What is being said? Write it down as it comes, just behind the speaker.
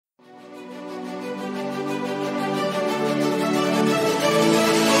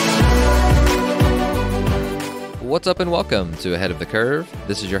What's up and welcome to Ahead of the Curve.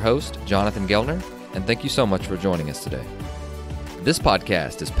 This is your host, Jonathan Gelner, and thank you so much for joining us today. This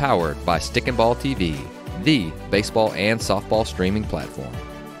podcast is powered by Stick and Ball TV, the baseball and softball streaming platform.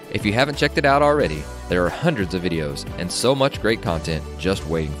 If you haven't checked it out already, there are hundreds of videos and so much great content just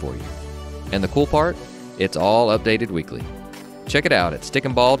waiting for you. And the cool part? It's all updated weekly. Check it out at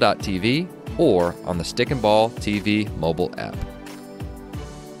stickandball.tv or on the Stick and Ball TV mobile app.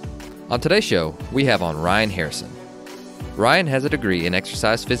 On today's show, we have on Ryan Harrison. Ryan has a degree in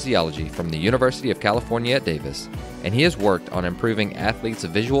exercise physiology from the University of California at Davis, and he has worked on improving athletes'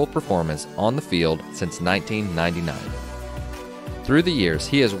 visual performance on the field since 1999. Through the years,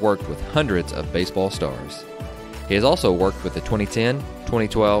 he has worked with hundreds of baseball stars. He has also worked with the 2010,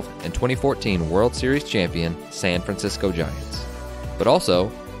 2012, and 2014 World Series champion San Francisco Giants, but also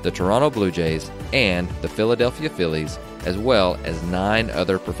the Toronto Blue Jays and the Philadelphia Phillies, as well as 9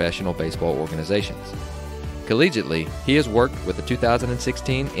 other professional baseball organizations. Collegiately, he has worked with the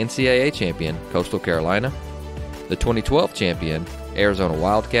 2016 NCAA Champion Coastal Carolina, the 2012 champion Arizona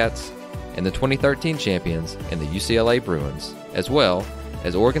Wildcats, and the 2013 champions in the UCLA Bruins, as well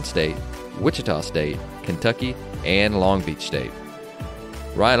as Oregon State, Wichita State, Kentucky, and Long Beach State.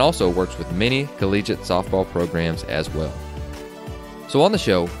 Ryan also works with many collegiate softball programs as well. So on the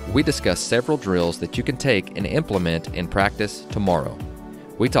show, we discuss several drills that you can take and implement in practice tomorrow.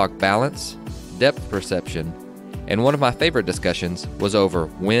 We talk balance, depth perception, and one of my favorite discussions was over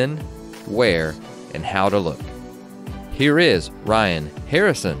when, where, and how to look. Here is Ryan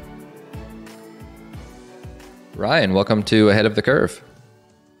Harrison. Ryan, welcome to Ahead of the Curve.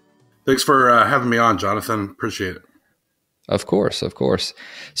 Thanks for having me on, Jonathan. Appreciate it. Of course, of course.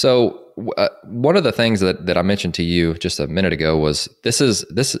 So one of the things that I mentioned to you just a minute ago was this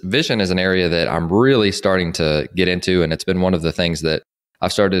vision is an area that I'm really starting to get into, and it's been one of the things that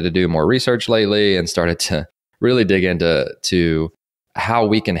I've started to do more research lately and started to really dig into how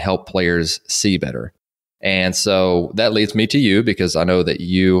we can help players see better. And so that leads me to you, because I know that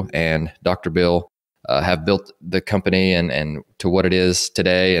you and Dr. Bill have built the company and to what it is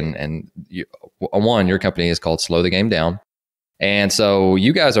today. And your company is called Slow the Game Down. And so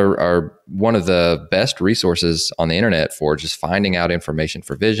you guys are one of the best resources on the internet for just finding out information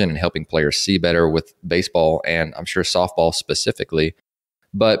for vision and helping players see better with baseball and I'm sure softball specifically.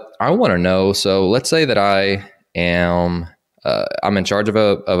 But I want to know, so let's say that I'm in charge of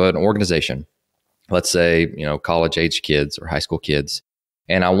an organization, let's say, college age kids or high school kids.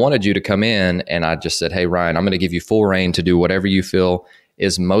 And I wanted you to come in and I just said, hey, Ryan, I'm going to give you full reign to do whatever you feel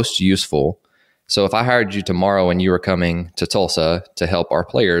is most useful. So if I hired you tomorrow and you were coming to Tulsa to help our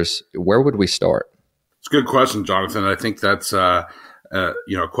players, where would we start? It's a good question, Jonathan. I think that's a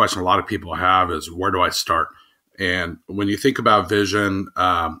question a lot of people have is, where do I start? And when you think about vision,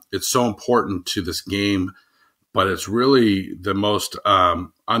 it's so important to this game, but it's really the most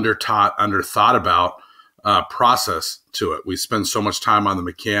underthought about process to it. We spend so much time on the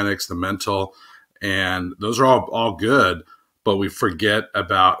mechanics, the mental, and those are all good, but we forget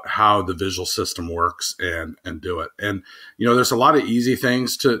about how the visual system works and do it. And, there's a lot of easy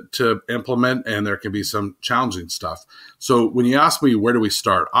things to implement, and there can be some challenging stuff. So when you ask me, where do we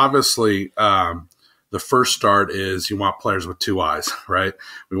start? Obviously, the first start is you want players with 2 eyes, right?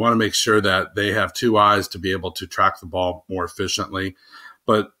 We want to make sure that they have 2 eyes to be able to track the ball more efficiently.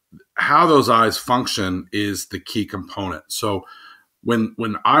 But how those eyes function is the key component. So when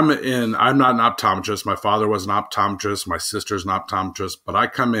I'm not an optometrist. My father was an optometrist. My sister's an optometrist. But I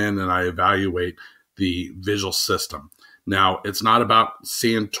come in and I evaluate the visual system. Now, it's not about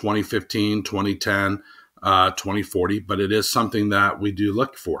seeing 2015, 2010, 2040, but it is something that we do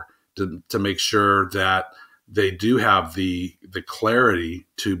look for to make sure that they do have the clarity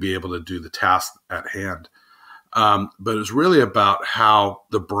to be able to do the task at hand. But it's really about how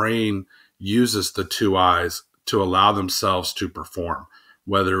the brain uses the 2 eyes to allow themselves to perform,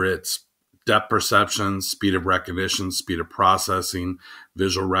 whether it's depth perception, speed of recognition, speed of processing,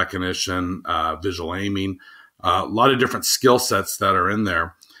 visual recognition, visual aiming, a lot of different skill sets that are in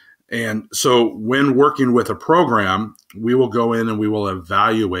there. And so when working with a program, we will go in and we will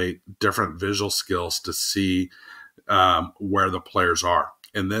evaluate different visual skills to see where the players are,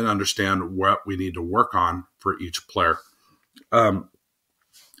 and then understand what we need to work on for each player.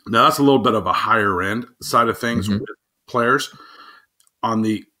 Now, that's a little bit of a higher end side of things with players. On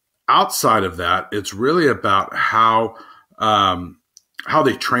the outside of that, it's really about how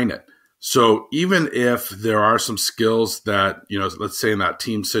they train it. So even if there are some skills that, let's say in that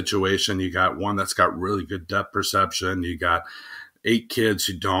team situation, you got one that's got really good depth perception, you got 8 kids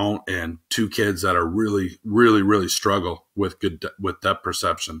who don't, and 2 kids that are really, really, really struggle with depth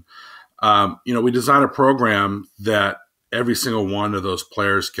perception. we design a program that every single one of those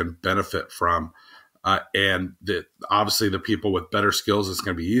players can benefit from. And obviously the people with better skills, it's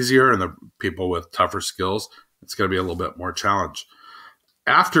going to be easier, and the people with tougher skills, it's going to be a little bit more challenge.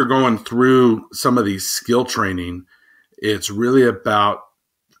 After going through some of these skill training, it's really about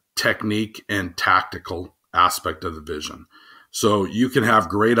technique and tactical aspect of the vision. So you can have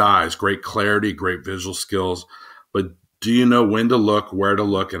great eyes, great clarity, great visual skills, but do you know when to look, where to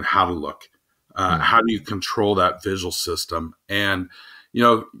look, and how to look? How do you control that visual system? And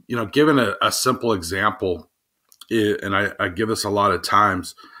given a simple example, and I give this a lot of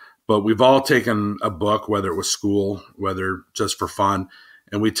times, but we've all taken a book, whether it was school, whether just for fun,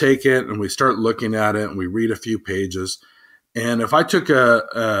 and we take it and we start looking at it and we read a few pages. And if I took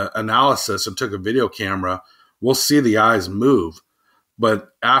a analysis and took a video camera, we'll see the eyes move. But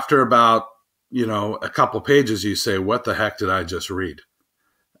after about, a couple pages, you say, what the heck did I just read?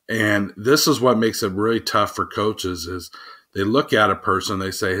 And this is what makes it really tough for coaches is they look at a person,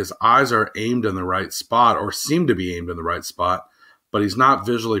 they say his eyes are aimed in the right spot or seem to be aimed in the right spot, but he's not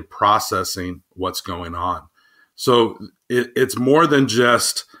visually processing what's going on. So it's more than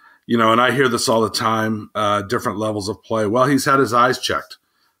just, and I hear this all the time, different levels of play. Well, he's had his eyes checked.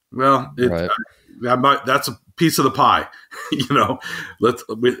 Well, that's a piece of the pie. The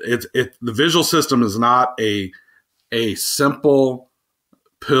visual system is not a simple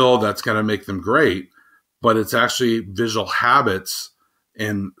pill that's going to make them great, but it's actually visual habits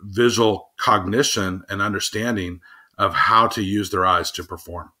and visual cognition and understanding of how to use their eyes to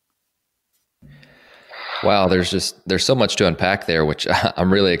perform. Wow, there's so much to unpack there, which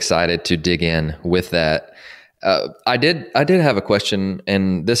I'm really excited to dig in with that. I did have a question,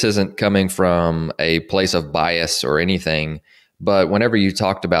 and this isn't coming from a place of bias or anything, but whenever you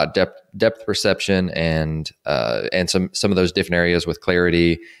talked about depth perception and some of those different areas with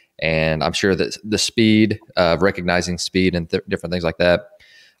clarity, and I'm sure that the speed of recognizing speed and different things like that,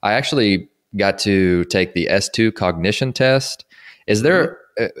 I actually got to take the S2 cognition test. Is there,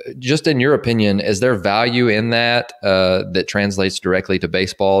 just in your opinion, is there value in that that translates directly to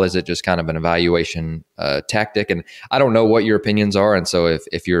baseball? Is it just kind of an evaluation tactic? And I don't know what your opinions are, and so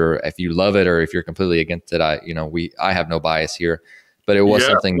if you love it or if you're completely against it, I have no bias here, but it was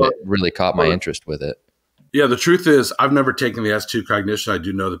something that really caught my interest with it. Yeah, the truth is I've never taken the S2 cognition. I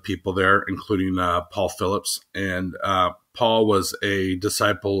do know the people there, including Paul Phillips, and Paul was a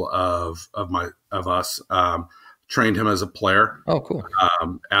disciple of us. Trained him as a player. Oh, cool.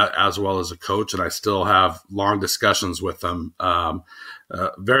 As well as a coach. And I still have long discussions with him,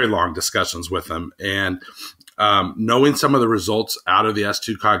 very long discussions with him. And knowing some of the results out of the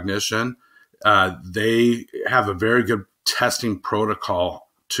S2 cognition, they have a very good testing protocol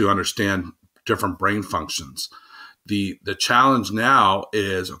to understand different brain functions. The challenge now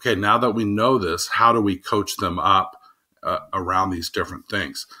is, okay, now that we know this, how do we coach them up around these different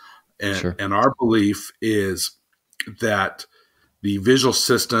things? And, Sure. And our belief is that the visual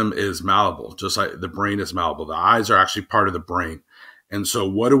system is malleable, just like the brain is malleable. The eyes are actually part of the brain. And so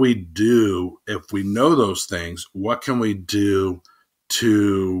what do we do if we know those things? What can we do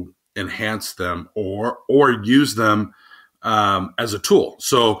to enhance them or use them as a tool?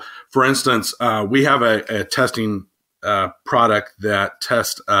 So for instance, we have a testing product that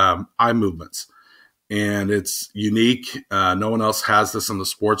tests eye movements. And it's unique. No one else has this in the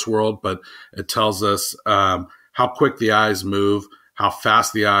sports world, but it tells us how quick the eyes move, how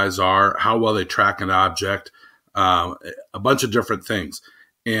fast the eyes are, how well they track an object, a bunch of different things.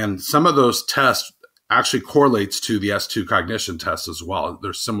 And some of those tests actually correlates to the S2 cognition test as well.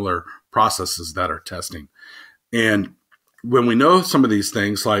 There's similar processes that are testing. And when we know some of these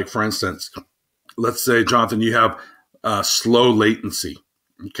things, like for instance, let's say, Jonathan, you have slow latency,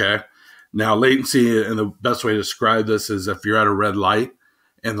 okay? Now, latency, and the best way to describe this is if you're at a red light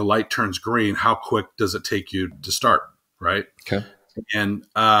and the light turns green, how quick does it take you to start, right? Okay. And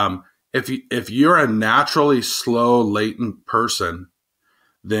if you're a naturally slow, latent person,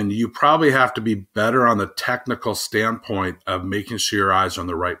 then you probably have to be better on the technical standpoint of making sure your eyes are in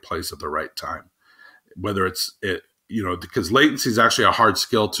the right place at the right time. Whether because latency is actually a hard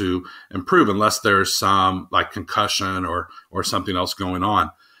skill to improve unless there's some like concussion or something else going on.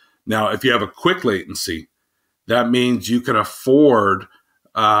 Now, if you have a quick latency, that means you can afford,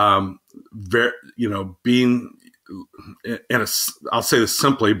 being I'll say this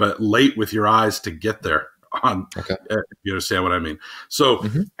simply, but late with your eyes to get there. Okay. If you understand what I mean. So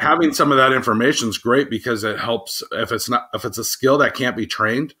having some of that information is great because it helps. If it's a skill that can't be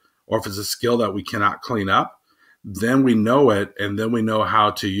trained, or if it's a skill that we cannot clean up, then we know it, and then we know how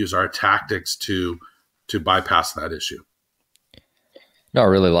to use our tactics to bypass that issue. No, I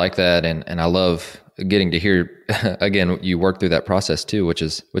really like that, and I love getting to hear again you work through that process too, which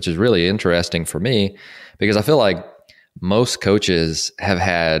is really interesting for me because I feel like most coaches have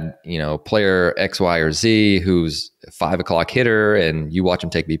had player X, Y, or Z who's a 5 o'clock hitter, and you watch him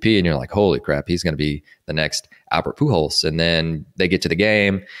take BP, and you're like, holy crap, he's going to be the next Albert Pujols, and then they get to the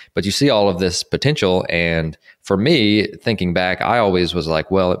game, but you see all of this potential, and for me, thinking back, I always was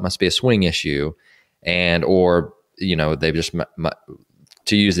like, well, it must be a swing issue, and or they've just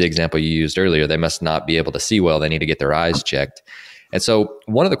to use the example you used earlier, they must not be able to see well. They need to get their eyes checked. And so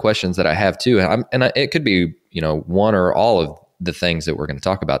one of the questions that I have too, it could be, one or all of the things that we're going to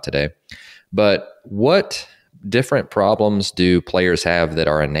talk about today, but what different problems do players have that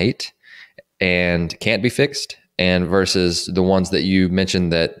are innate and can't be fixed, and versus the ones that you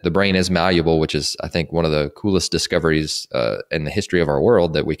mentioned that the brain is malleable, which is, I think, one of the coolest discoveries in the history of our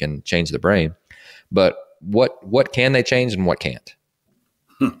world, that we can change the brain. But what can they change and what can't?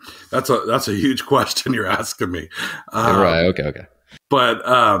 That's a huge question you're asking me. Right. Okay. But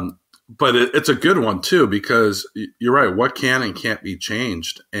it's a good one too, because you're right. What can and can't be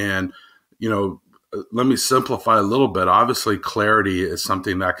changed. And, let me simplify a little bit. Obviously, clarity is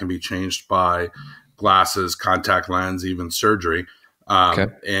something that can be changed by glasses, contact lens, even surgery.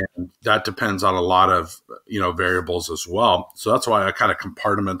 And that depends on a lot of, variables as well. So that's why I kind of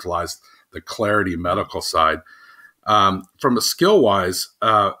compartmentalized the clarity medical side. From a skill wise,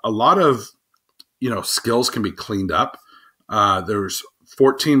 a lot of, skills can be cleaned up. There's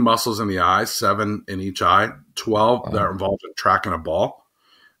 14 muscles in the eye, 7 in each eye, 12 that are involved in tracking a ball.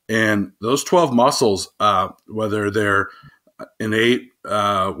 And those 12 muscles, whether they're innate,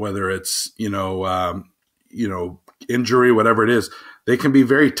 whether it's, injury, whatever it is, they can be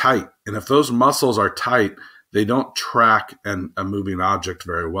very tight. And if those muscles are tight, they don't track a moving object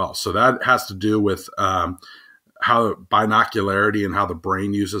very well. So that has to do with how binocularity and how the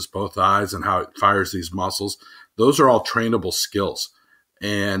brain uses both eyes and how it fires these muscles. Those are all trainable skills.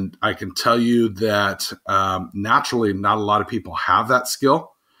 And I can tell you that naturally, not a lot of people have that skill.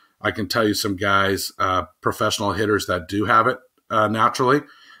 I can tell you some guys, professional hitters that do have it naturally.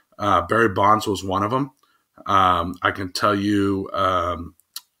 Barry Bonds was one of them. I can tell you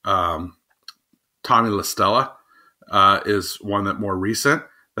Tommy LaStella is one that more recent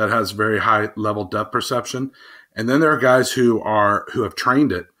that has very high level depth perception. And then there are guys who have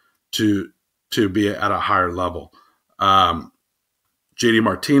trained it to be at a higher level. JD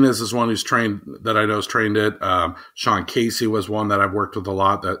Martinez is one who's trained, that I know has trained it. Sean Casey was one that I've worked with a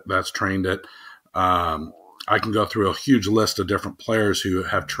lot that's trained it. I can go through a huge list of different players who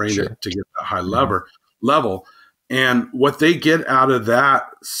have trained it to get that high level. And what they get out of that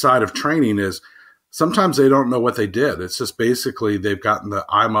side of training is sometimes they don't know what they did. It's just basically they've gotten the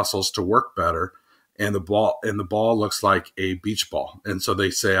eye muscles to work better, and the ball looks like a beach ball. And so they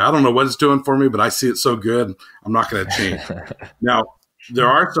say, I don't know what it's doing for me, but I see it so good, I'm not going to change. Now, there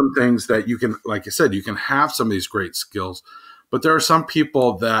are some things that you can, like I said, you can have some of these great skills, but there are some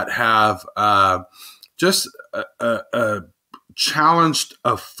people that have just a challenge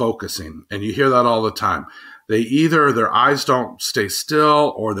of focusing, and you hear that all the time. They either their eyes don't stay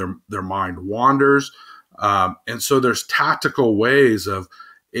still or their mind wanders, and so there's tactical ways of,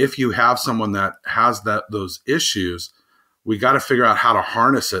 if you have someone that has those issues, we got to figure out how to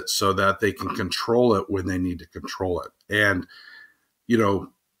harness it so that they can control it when they need to control it. And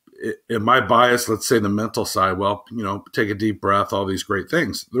in my bias, let's say the mental side, well, take a deep breath, all these great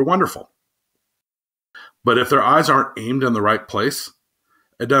things, they're wonderful. But if their eyes aren't aimed in the right place,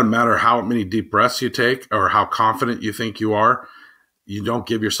 it doesn't matter how many deep breaths you take or how confident you think you are, you don't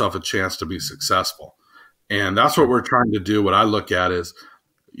give yourself a chance to be successful. And that's what we're trying to do. What I look at is,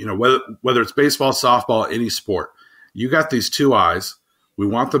 whether it's baseball, softball, any sport, you got these two eyes. We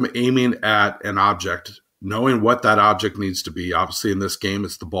want them aiming at an object, knowing what that object needs to be. Obviously, in this game,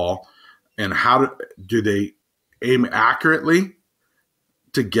 it's the ball. And how do they aim accurately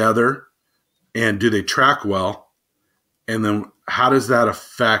together, and do they track well? And then how does that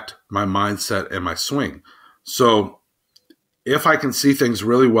affect my mindset and my swing? So if I can see things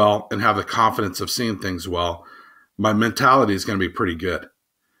really well and have the confidence of seeing things well, my mentality is going to be pretty good.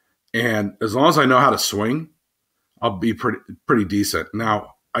 And as long as I know how to swing, I'll be pretty decent.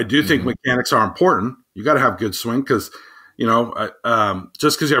 Now, I do think mechanics are important. You got to have good swing because,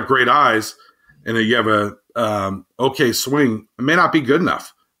 just because you have great eyes and you have a okay swing, it may not be good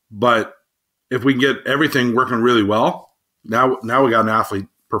enough. But if we can get everything working really well, now we got an athlete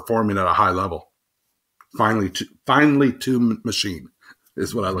performing at a high level. Finally tuned machine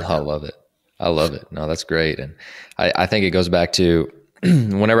is what I look at. I love it. No, that's great. And I think it goes back to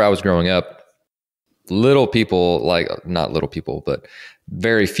whenever I was growing up, little people, like not little people, but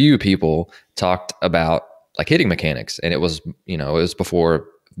very few people talked about like hitting mechanics. And it was, it was before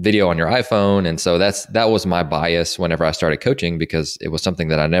video on your iPhone. And so that was my bias whenever I started coaching, because it was something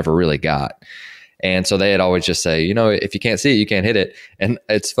that I never really got. And so they had always just say, if you can't see it, you can't hit it. And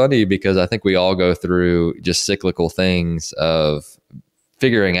it's funny because I think we all go through just cyclical things of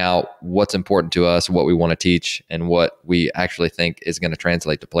figuring out what's important to us, what we want to teach, and what we actually think is going to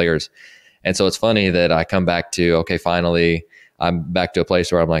translate to players. And so it's funny that I come back to, okay, finally I'm back to a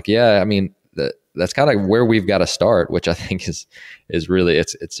place where I'm like, yeah, I mean, that's kind of where we've got to start, which I think is really,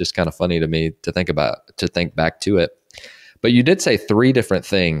 it's just kind of funny to me to think back to it. But you did say 3 different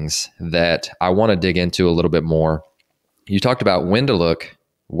things that I want to dig into a little bit more. You talked about when to look,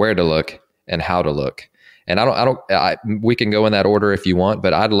 where to look, and how to look. And we can go in that order if you want,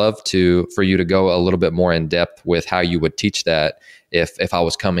 but I'd love for you to go a little bit more in depth with how you would teach that if I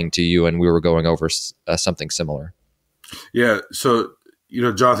was coming to you and we were going over something similar. Yeah. So,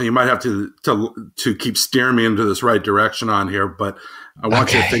 Jonathan, you might have to keep steering me into this right direction on here, but I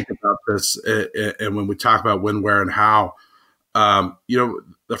want you to think about this. And when we talk about when, where, and how,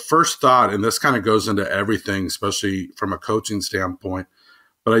 the first thought, and this kind of goes into everything, especially from a coaching standpoint,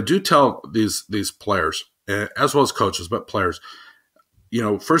 but I do tell these players, as well as coaches, but players,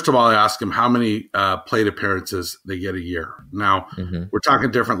 first of all, I ask them how many plate appearances they get a year. Now, we're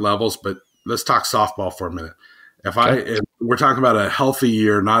talking different levels, but let's talk softball for a minute. If we're talking about a healthy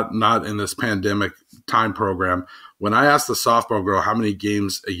year, not in this pandemic time program, when I ask the softball girl how many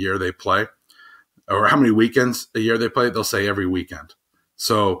games a year they play or how many weekends a year they play, they'll say every weekend.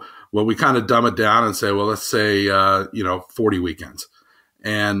 So when we kind of dumb it down and say, well, let's say, 40 weekends.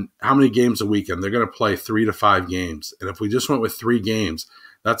 And how many games a weekend? They're going to play 3 to 5 games. And if we just went with 3 games,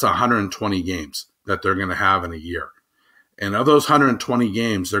 that's 120 games that they're going to have in a year. And of those 120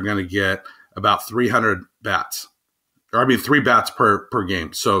 games, they're going to get about 300 bats. 3 bats per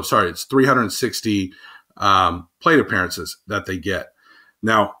game. So, sorry, it's 360 plate appearances that they get.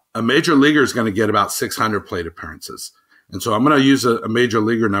 Now, a major leaguer is going to get about 600 plate appearances. And so I'm going to use a major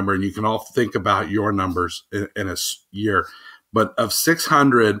leaguer number, and you can all think about your numbers in a year. But of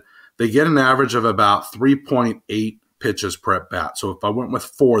 600, they get an average of about 3.8 pitches per at bat. So if I went with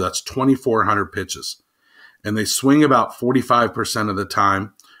 4, that's 2,400 pitches. And they swing about 45% of the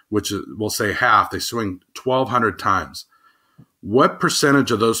time, which we'll say half. They swing 1,200 times. What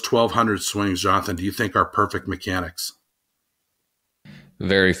percentage of those 1,200 swings, Jonathan, do you think are perfect mechanics?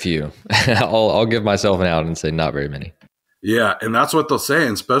 Very few. I'll give myself an out and say not very many. Yeah, and that's what they'll say.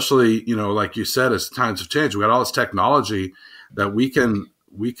 And especially, like you said, as times have changed, we got all this technology that we can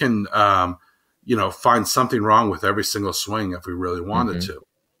find something wrong with every single swing if we really wanted to.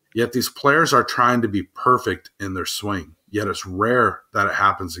 Yet these players are trying to be perfect in their swing. Yet it's rare that it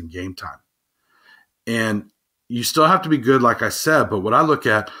happens in game time. And you still have to be good, like I said, but what I look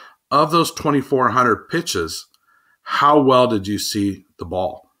at, of those 2,400 pitches, how well did you see the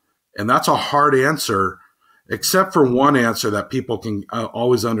ball? And that's a hard answer, except for one answer that people can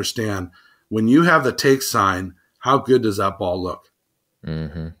always understand. When you have the take sign, how good does that ball look?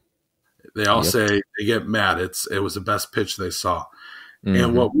 They all say, they get mad. It was the best pitch they saw.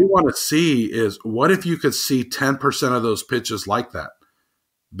 And what we want to see is, what if you could see 10% of those pitches like that?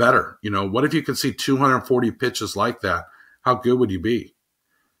 Better. What if you could see 240 pitches like that? How good would you be?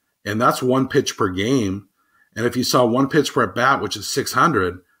 And that's 1 pitch per game. And if you saw 1 pitch per at bat, which is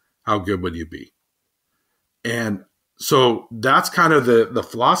 600, how good would you be? And so that's kind of the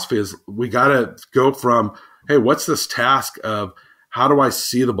philosophy, is we got to go from, hey, what's this task of how do I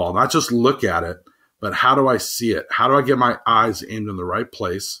see the ball? Not just look at it, but how do I see it? How do I get my eyes aimed in the right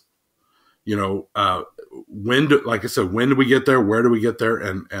place? Like I said, when do we get there? Where do we get there?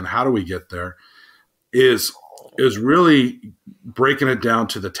 And how do we get there? Is really breaking it down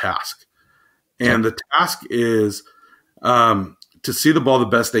to the task. And the task is to see the ball the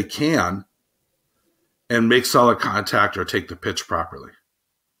best they can and make solid contact or take the pitch properly.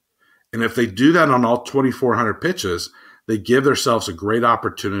 And if they do that on all 2,400 pitches, they give themselves a great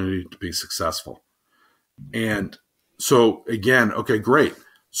opportunity to be successful. And so again, okay, great.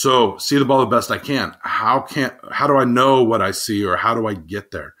 So see the ball the best I can. How do I know what I see, or how do I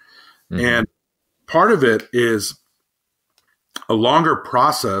get there? And part of it is a longer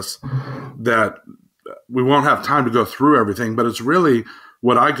process that we won't have time to go through everything, but it's really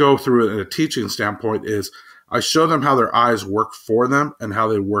what I go through in a teaching standpoint is I show them how their eyes work for them and how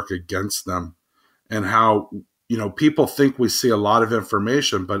they work against them, and how, people think we see a lot of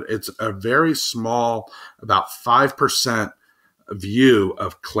information, but it's a very small, about 5% view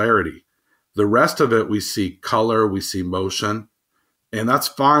of clarity. The rest of it, we see color, we see motion, And that's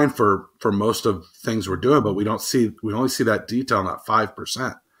fine for most of things we're doing, but we only see that detail in that 5%.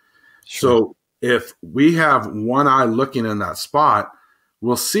 Sure. So if we have one eye looking in that spot,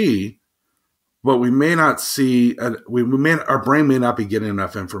 we'll see, but we may not see, our brain may not be getting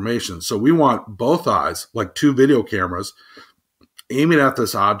enough information. So we want both eyes, like 2 video cameras, aiming at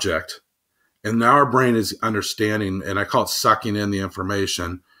this object. And now our brain is understanding, and I call it sucking in the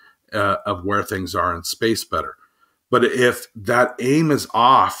information of where things are in space better. But if that aim is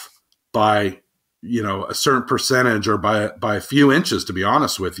off by, a certain percentage, or by a few inches, to be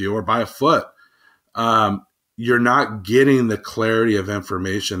honest with you, or by a foot, you're not getting the clarity of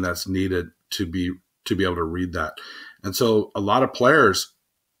information that's needed to be able to read that. And so a lot of players,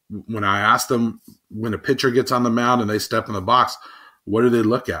 when I ask them, when a pitcher gets on the mound and they step in the box, what do they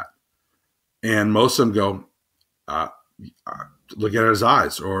look at? And most of them go, look at his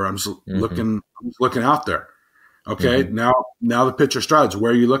eyes, or I'm just looking out there. Okay. Now the pitcher strides.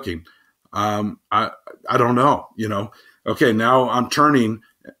 Where are you looking? I don't know, Okay. Now I'm turning.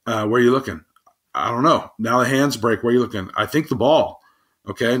 Where are you looking? I don't know. Now the hands break. Where are you looking? I think the ball.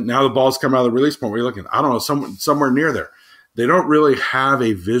 Okay. Now the ball's come out of the release point. Where are you looking? I don't know. Somewhere near there. They don't really have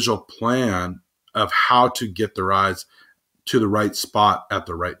a visual plan of how to get their eyes to the right spot at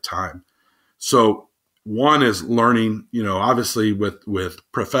the right time. So one is learning, obviously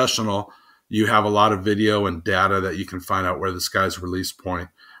with professional, you have a lot of video and data that you can find out where this guy's release point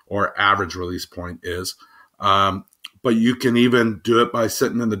or average release point is. But you can even do it by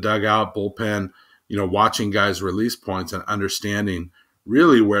sitting in the dugout, bullpen, watching guys' release points and understanding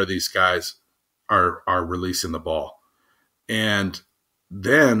really where these guys are releasing the ball. And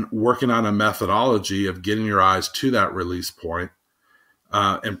then working on a methodology of getting your eyes to that release point.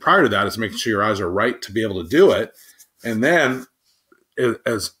 And prior to that is making sure your eyes are right to be able to do it. And then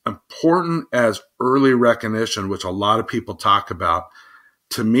as important as early recognition, which a lot of people talk about,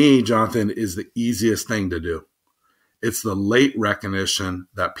 to me, Jonathan, is the easiest thing to do. It's the late recognition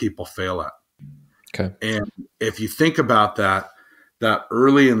that people fail at. Okay. And if you think about that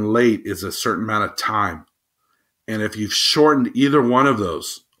early and late is a certain amount of time. And if you've shortened either one of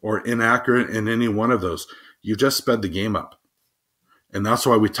those or inaccurate in any one of those, you just sped the game up. And that's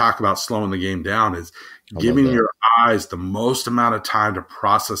why we talk about slowing the game down, is giving your eyes the most amount of time to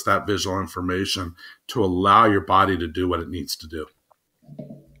process that visual information to allow your body to do what it needs to do.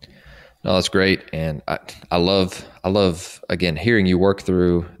 No, that's great. And I love, again, hearing you work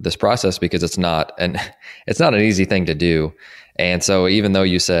through this process, because it's not an easy thing to do. And so even though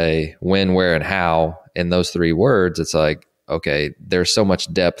you say when, where, and how in those 3 words, it's like, okay, there's so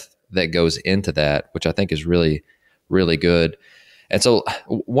much depth that goes into that, which I think is really, really good. And so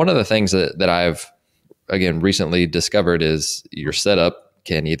one of the things that I've, again, recently discovered is your setup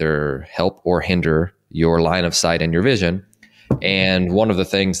can either help or hinder your line of sight and your vision. And one of the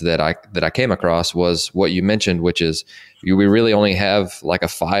things that I came across was what you mentioned, which is we really only have like a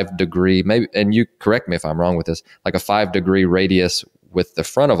 5-degree, maybe, and you correct me if I'm wrong with this, like a 5-degree radius with the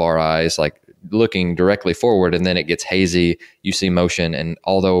front of our eyes, like looking directly forward, and then it gets hazy. You see motion, and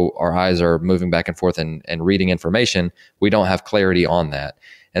although our eyes are moving back and forth and reading information, we don't have clarity on that.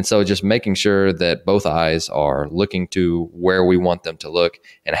 And so just making sure that both eyes are looking to where we want them to look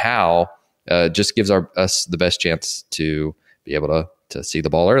and how just gives us the best chance to be able to see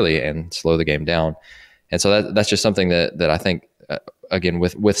the ball early and slow the game down. And so that's just something that I think, again,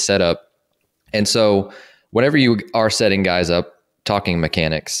 with setup. And so whenever you are setting guys up, talking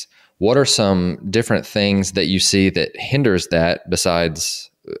mechanics, what are some different things that you see that hinders that besides,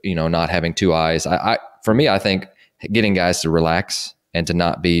 not having 2 eyes? For me, I think getting guys to relax and to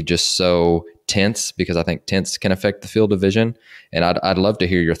not be just so tense, because I think tense can affect the field of vision. And I'd love to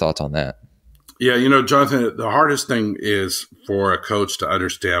hear your thoughts on that. Yeah, Jonathan, the hardest thing is for a coach to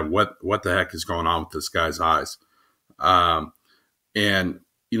understand what the heck is going on with this guy's eyes. And,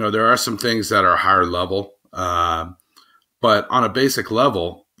 there are some things that are higher level, but on a basic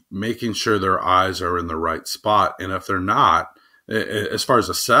level, making sure their eyes are in the right spot. And if they're not, as far as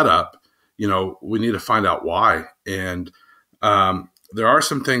the setup, we need to find out why. And there are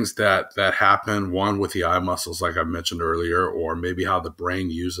some things that happen, one with the eye muscles, like I mentioned earlier, or maybe how the brain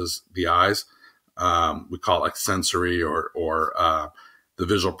uses the eyes. We call it like sensory or the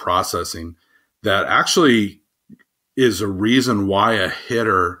visual processing, that actually is a reason why a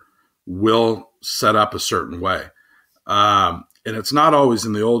hitter will set up a certain way. And it's not always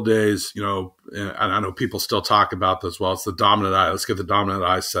in the old days, and I know people still talk about this. Well, it's the dominant eye. Let's get the dominant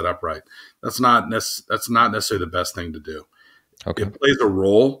eye set up right. That's not necessarily the best thing to do. Okay. It plays a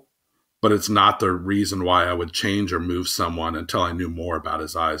role, but it's not the reason why I would change or move someone until I knew more about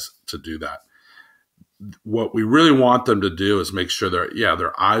his eyes to do that. what we really want them to do is make sure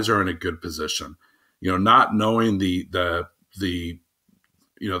their eyes are in a good position. Not knowing the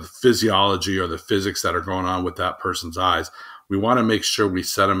physiology or the physics that are going on with that person's eyes. We want to make sure we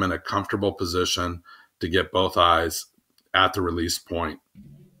set them in a comfortable position to get both eyes at the release point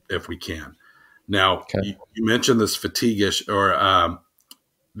if we can. Now, you mentioned this fatigue-ish or I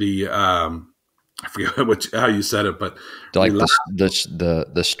forget how you said it, but like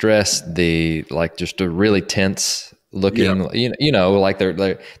the stress, just a really tense looking, like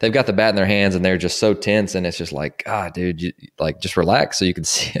they've got the bat in their hands and they're just so tense, and it's just like, God, dude, just relax so you can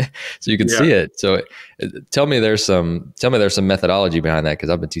see it, see it. So tell me there's some methodology behind that, because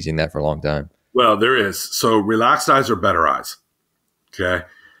I've been teaching that for a long time. Well, there is. So relaxed eyes are better eyes. Okay.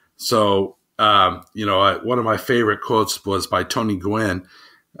 So, one of my favorite quotes was by Tony Gwynn.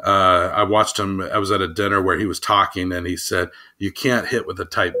 I watched him. I was at a dinner where he was talking, and he said, "You can't hit with a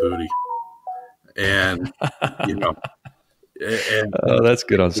tight booty." And that's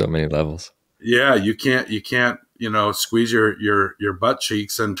good on so many levels. Yeah, you can't squeeze your butt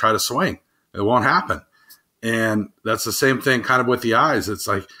cheeks and try to swing. It won't happen. And that's the same thing kind of with the eyes. It's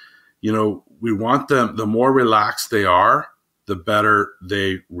like, we want them, the more relaxed they are, the better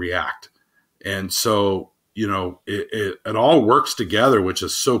they react. And so, it all works together, which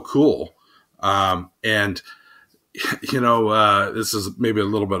is so cool. This is maybe a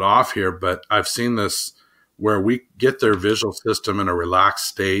little bit off here, but I've seen this where we get their visual system in a relaxed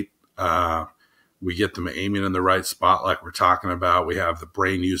state. We get them aiming in the right spot, like we're talking about. We have the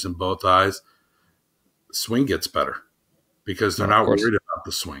brain using both eyes. Swing gets better because they're not worried about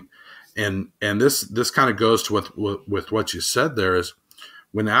the swing. And this kind of goes to with what you said there is,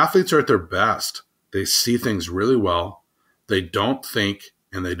 when athletes are at their best, they see things really well. They don't think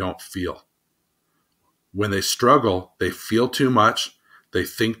and they don't feel. When they struggle, they feel too much, they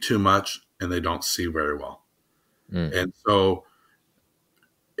think too much, and they don't see very well. And so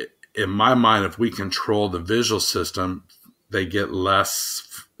in my mind, if we control the visual system, they get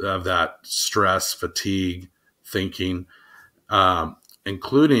less of that stress, fatigue, thinking,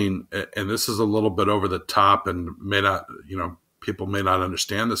 including, and this is a little bit over the top and people may not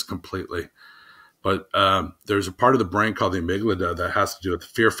understand this completely, but there's a part of the brain called the amygdala that has to do with the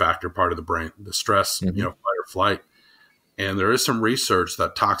fear factor part of the brain, the stress, fight or flight. And there is some research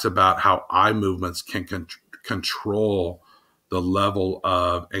that talks about how eye movements can control the level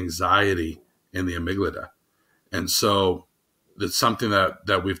of anxiety in the amygdala. And so it's something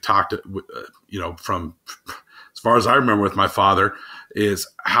that we've talked, from as far as I remember with my father, is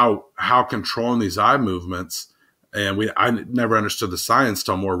how controlling these eye movements, and I never understood the science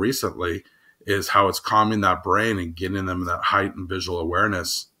till more recently, is how it's calming that brain and getting them that heightened visual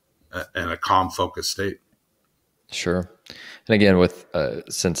awareness and a calm, focused state. Sure. And again, with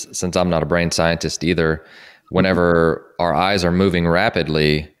since I'm not a brain scientist either, whenever our eyes are moving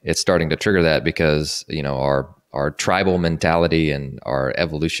rapidly, it's starting to trigger that because, our tribal mentality and our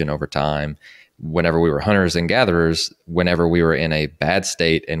evolution over time, whenever we were hunters and gatherers, whenever we were in a bad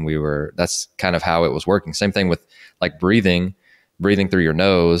state and that's kind of how it was working. Same thing with like breathing through your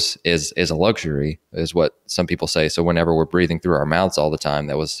nose is a luxury, is what some people say. So whenever we're breathing through our mouths all the time,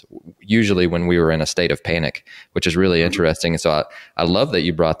 that was usually when we were in a state of panic, which is really interesting. And so I love that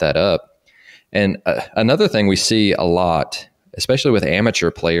you brought that up. And another thing we see a lot, especially with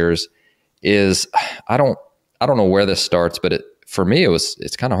amateur players, is I don't know where this starts, but for me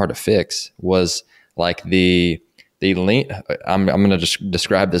it's kind of hard to fix. Was like the lean. I'm going to just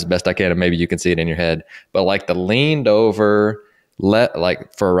describe this best I can, and maybe you can see it in your head. But like the leaned over,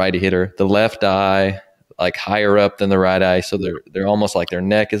 like for a righty hitter, the left eye like higher up than the right eye, so they're almost like their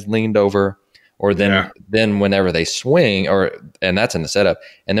neck is leaned over. Or then whenever they swing, and that's in the setup,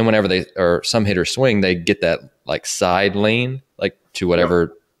 and then whenever some hitters swing, they get that like side lean, like to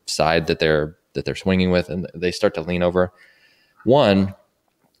whatever side that they're swinging with, and they start to lean over. One,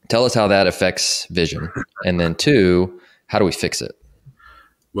 tell us how that affects vision, and then two, how do we fix it?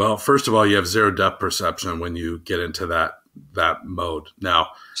 Well, first of all, you have zero depth perception when you get into that mode. Now,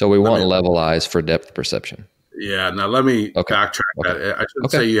 so we want level eyes for depth perception. Yeah. Now let me backtrack that. I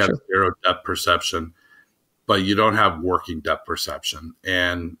shouldn't say you have zero depth perception, but you don't have working depth perception.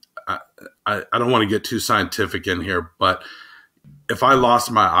 And I don't want to get too scientific in here, but if I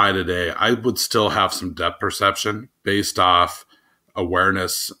lost my eye today, I would still have some depth perception based off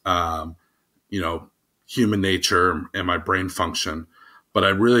awareness, human nature and my brain function. But I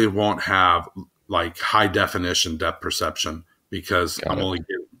really won't have like high definition depth perception because I'm only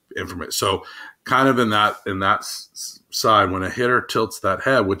getting information. So kind of in that side, when a hitter tilts that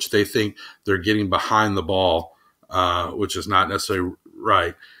head, which they think they're getting behind the ball, which is not necessarily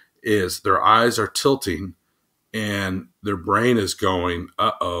right, is their eyes are tilting and their brain is going,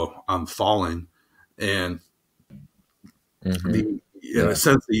 uh-oh, I'm falling. And in a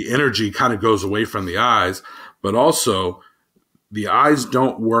sense, the energy kind of goes away from the eyes, but also the eyes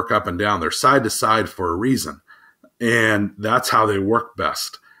don't work up and down. They're side to side for a reason. And that's how they work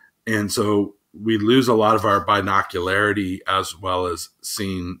best. And so we lose a lot of our binocularity as well as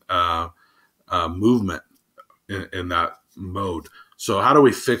seeing movement in that mode. So how do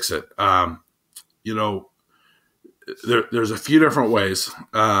we fix it? There's a few different ways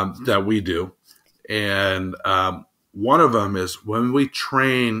that we do. And one of them is when we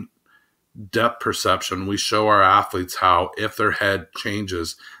train depth perception, we show our athletes how if their head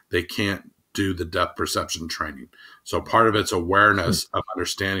changes, they can't do the depth perception training. So part of it's awareness of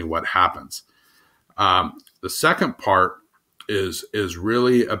understanding what happens. The second part is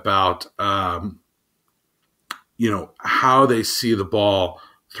really about, how they see the ball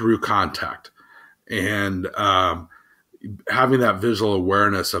through contact and having that visual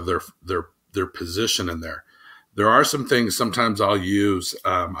awareness of their position in there. There are some things sometimes I'll use.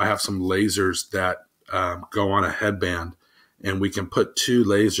 I have some lasers that go on a headband, and we can put two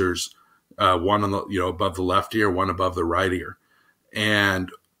lasers, one on the above the left ear, one above the right ear, and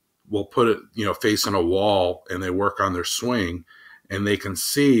we'll put it facing a wall, and they work on their swing, and they can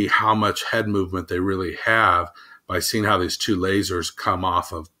see how much head movement they really have by seeing how these two lasers come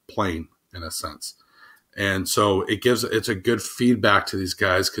off of plane in a sense. And so it's a good feedback to these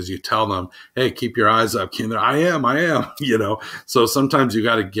guys because you tell them, hey, keep your eyes up. I am, So sometimes you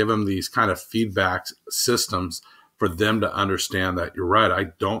got to give them these kind of feedback systems for them to understand that you're right. I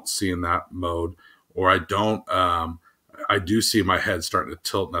don't see in that mode, or I do see my head starting to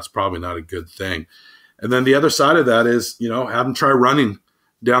tilt, and that's probably not a good thing. And then the other side of that is, have them try running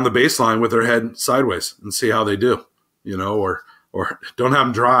down the baseline with their head sideways and see how they do, or don't have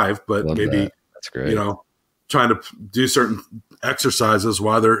them drive, but Love maybe that. That's great. Trying to do certain exercises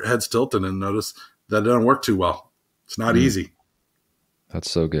while their head's tilted and notice that doesn't work too well. It's not easy. That's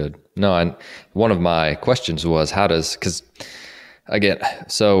so good. No, and one of my questions was because again,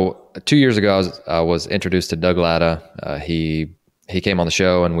 so 2 years ago, I was introduced to Doug Latta. He came on the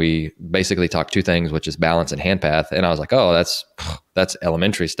show and we basically talked two things, which is balance and hand path. And I was like, oh, that's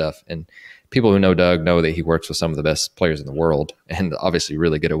elementary stuff. And people who know Doug know that he works with some of the best players in the world and obviously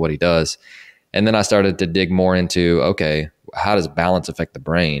really good at what he does. And then I started to dig more into, okay, how does balance affect the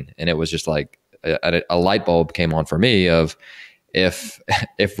brain? And it was just like a light bulb came on for me of if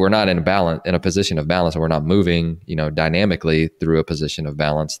we're not in a position of balance, or we're not moving, dynamically through a position of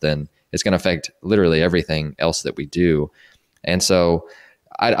balance, then it's going to affect literally everything else that we do. And so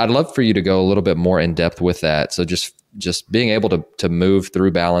I'd love for you to go a little bit more in depth with that. So just being able to move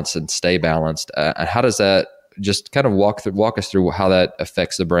through balance and stay balanced. And how does that just kind of walk us through how that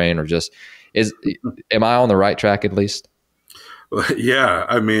affects the brain, or just am I on the right track at least? Yeah.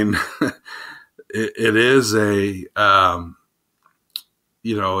 I mean, it is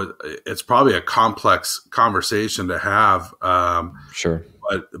it's probably a complex conversation to have. Sure.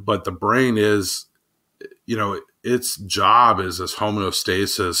 But the brain is, its job is this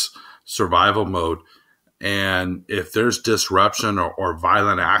homeostasis survival mode. And if there's disruption or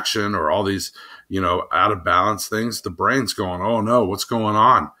violent action or all these, out of balance things, the brain's going, oh no, what's going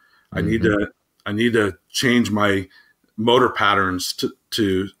on? I need to change my motor patterns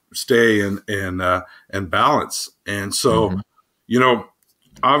to stay in balance. And so,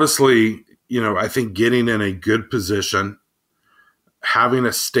 obviously, I think getting in a good position, having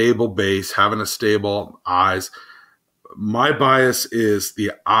a stable base, having a stable eyes. My bias is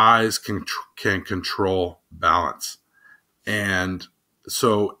the eyes can control balance. And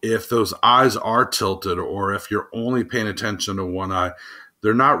so if those eyes are tilted, or if you're only paying attention to one eye,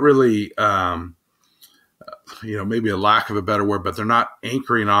 they're not really, maybe a lack of a better word, but they're not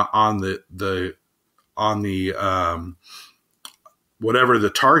anchoring on the whatever the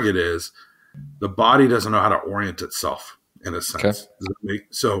target is. The body doesn't know how to orient itself in a sense. Okay.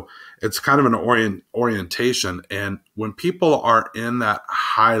 So it's kind of an orientation. And when people are in that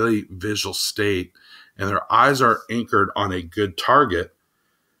highly visual state and their eyes are anchored on a good target,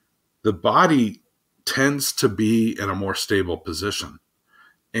 the body tends to be in a more stable position.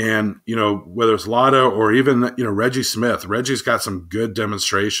 And, whether it's Latta or even, Reggie Smith, Reggie's got some good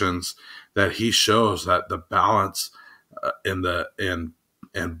demonstrations that he shows that the balance and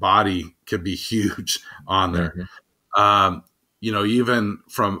body can be huge on there. Mm-hmm. Even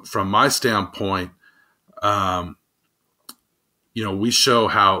from my standpoint, we show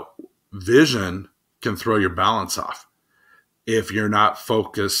how vision can throw your balance off. If you're not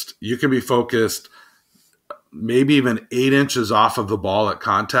focused, you can be focused maybe even 8 inches off of the ball at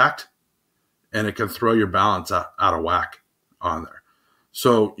contact, and it can throw your balance out of whack on there.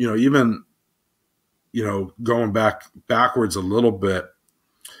 So, even, going backwards a little bit,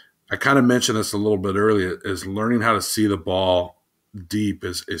 I kind of mentioned this a little bit earlier, is learning how to see the ball deep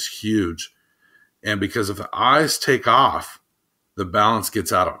is huge. And because if the eyes take off, the balance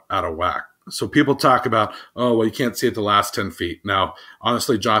gets out of whack. So people talk about, oh, well, you can't see it the last 10 feet. Now,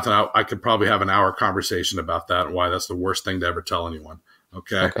 honestly, Jonathan, I could probably have an hour conversation about that and why that's the worst thing to ever tell anyone.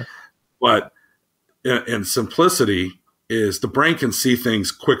 Okay. But in simplicity is the brain can see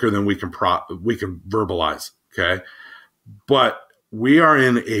things quicker than we can verbalize. Okay. But we are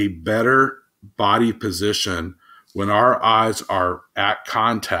in a better body position when our eyes are at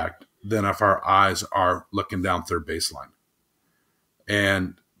contact than if our eyes are looking down third baseline.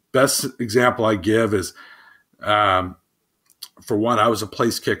 And best example I give is, for one, I was a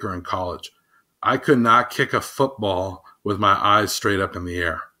place kicker in college. I could not kick a football with my eyes straight up in the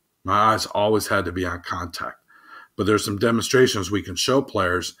air. My eyes always had to be on contact. But there's some demonstrations we can show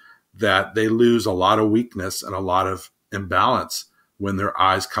players that they lose a lot of weakness and a lot of imbalance when their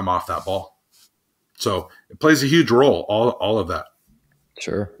eyes come off that ball. So it plays a huge role, all of that.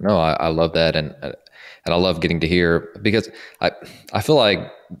 Sure. No, I love that. And I love getting to hear, because I feel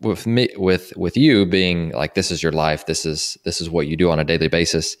like with me, with you being like, this is your life, this is what you do on a daily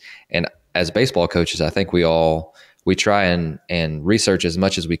basis. And as baseball coaches, I think we try and research as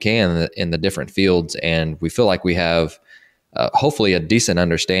much as we can in the different fields. And we feel like we have hopefully a decent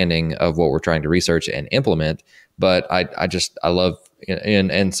understanding of what we're trying to research and implement. But I love,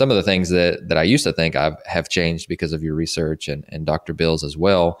 and some of the things that I used to think have changed because of your research and Dr. Bill's as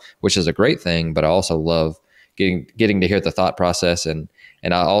well, which is a great thing. But I also love getting to hear the thought process. And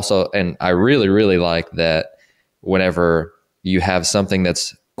I really, really like that whenever you have something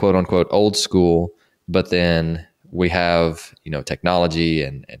that's quote unquote old school, but then we have, technology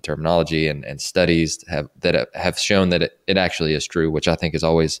and terminology and studies that have shown that it actually is true, which I think is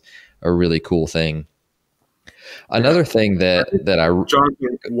always a really cool thing. Another thing Jonathan,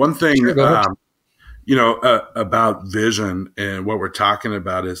 one thing, sure, about vision and what we're talking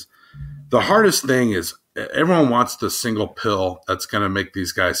about is the hardest thing is everyone wants the single pill that's going to make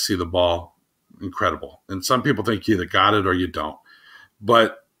these guys see the ball incredible. And some people think you either got it or you don't.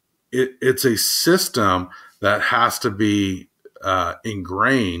 But it's a system that has to be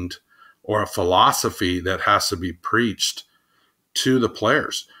ingrained, or a philosophy that has to be preached to the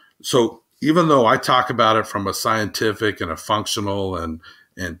players. So even though I talk about it from a scientific and a functional and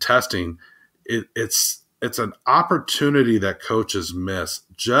testing, it's an opportunity that coaches miss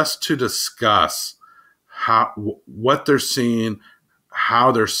just to discuss what they're seeing,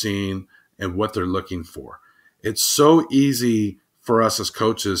 how they're seeing, and what they're looking for. It's so easy for us as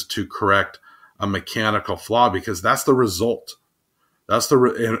coaches to correct a mechanical flaw because that's the result.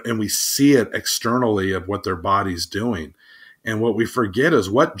 And we see it externally of what their body's doing. And what we forget is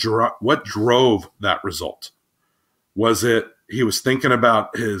what drove that result. Was it he was thinking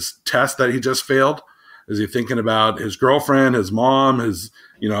about his test that he just failed? Is he thinking about his girlfriend, his mom, his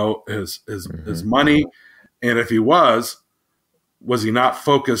money? And if he was he not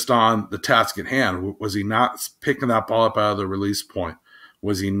focused on the task at hand? Was he not picking that ball up out of the release point?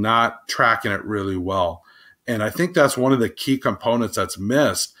 Was he not tracking it really well? And I think that's one of the key components that's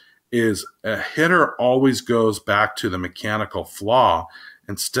missed is a hitter always goes back to the mechanical flaw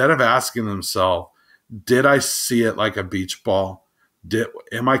instead of asking themselves, did I see it like a beach ball?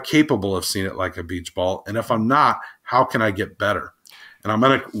 Am I capable of seeing it like a beach ball? And if I'm not, how can I get better? And I'm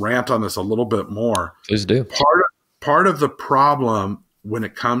going to rant on this a little bit more. Please do. Part of the problem when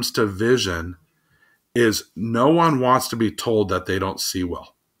it comes to vision is no one wants to be told that they don't see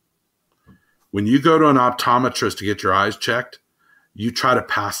well. When you go to an optometrist to get your eyes checked, you try to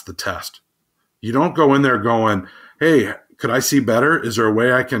pass the test. You don't go in there going, hey, could I see better? Is there a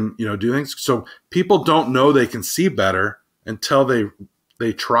way I can, do things? So people don't know they can see better until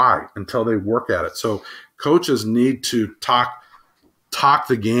they try, until they work at it. So coaches need to talk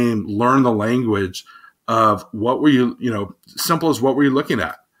the game, learn the language of what were you, simple as what were you looking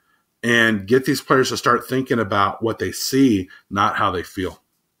at, and get these players to start thinking about what they see, not how they feel.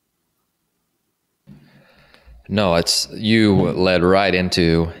 No, you led right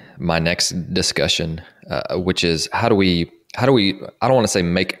into my next discussion, which is how do we, I don't want to say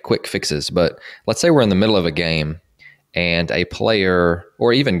make quick fixes, but let's say we're in the middle of a game and a player,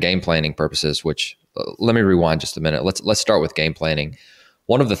 or even game planning purposes, which let me rewind just a minute. Let's start with game planning.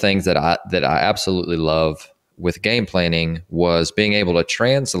 One of the things that I absolutely love with game planning was being able to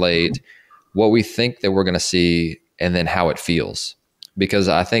translate what we think that we're going to see and then how it feels. Because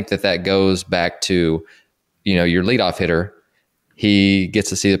I think that goes back to your leadoff hitter, he gets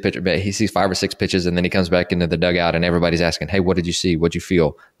to see the pitcher, but he sees 5 or 6 pitches, and then he comes back into the dugout, and everybody's asking, "Hey, what did you see? What'd you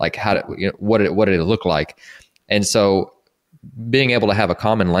feel? Like, what did it look like?" And so, being able to have a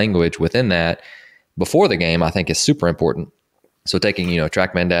common language within that before the game, I think, is super important. So, taking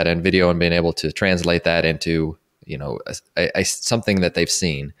TrackMan data and video and being able to translate that into something that they've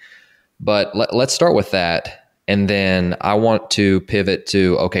seen. But let's start with that, and then I want to pivot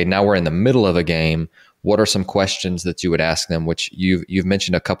to, okay, now we're in the middle of a game. What are some questions that you would ask them, which you've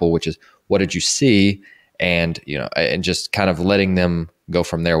mentioned a couple, which is, what did you see? And, and just kind of letting them go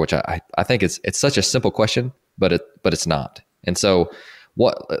from there, which I think it's such a simple question, but it's not. And so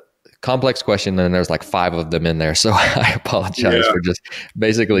complex question, and there's like 5 of them in there. So I apologize for just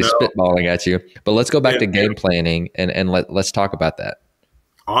basically spitballing at you, but let's go back to game planning and let's talk about that.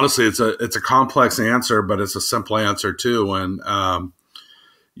 Honestly, it's a complex answer, but it's a simple answer too. And,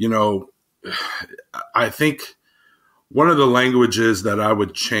 I think one of the languages that I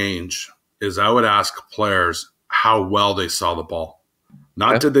would change is I would ask players how well they saw the ball.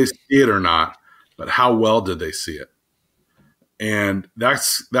 Not did they see it or not, but how well did they see it? And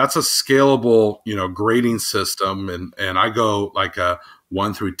that's a scalable, grading system. And I go like a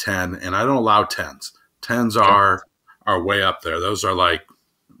 1 through 10, and I don't allow 10s. 10s are way up there. Those are like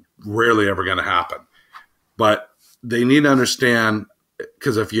rarely ever going to happen. But they need to understand,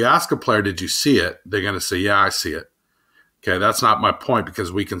 because if you ask a player, did you see it? They're going to say, yeah, I see it. Okay, that's not my point,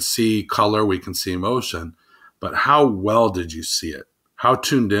 because we can see color, we can see emotion, but how well did you see it? How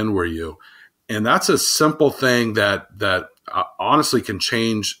tuned in were you? And that's a simple thing that honestly can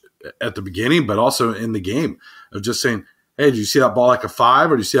change at the beginning, but also in the game, of just saying, hey, did you see that ball like a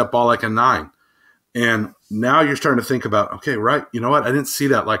 5, or do you see that ball like a 9? And now you're starting to think about, okay, right, you know what? I didn't see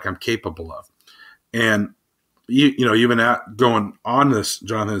that like I'm capable of. And even going on this,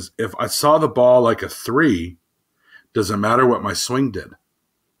 John, is if I saw the ball like a 3, does it matter what my swing did?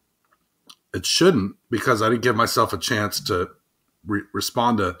 It shouldn't, because I didn't give myself a chance to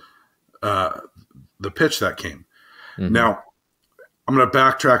respond to the pitch that came. Mm-hmm. Now, I'm going to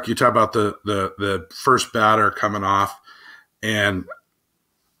backtrack. You talk about the first batter coming off, and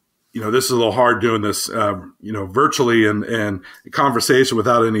this is a little hard doing this, virtually and conversation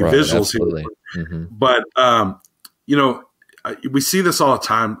without any visuals absolutely. Here. Mm-hmm. But, we see this all the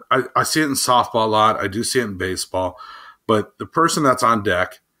time. I see it in softball a lot. I do see it in baseball. But the person that's on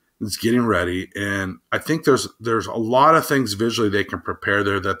deck is getting ready, and I think there's a lot of things visually they can prepare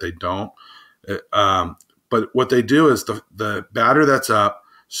there that they don't. But what they do is the batter that's up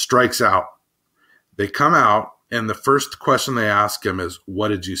strikes out. They come out, and the first question they ask him is, what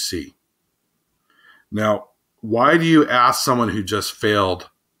did you see? Now, why do you ask someone who just failed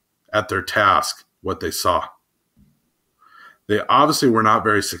at their task what they saw? They obviously were not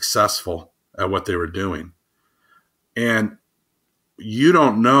very successful at what they were doing. And you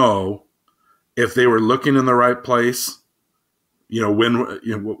don't know if they were looking in the right place, when,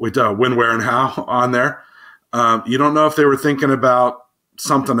 we talk when, where, and how on there. You don't know if they were thinking about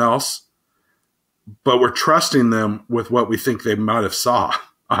something else, but we're trusting them with what we think they might have saw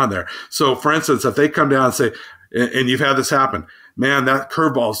on there. So, for instance, if they come down and say, and you've had this happen, man, that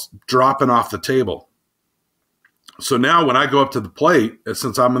curveball's dropping off the table. So now when I go up to the plate,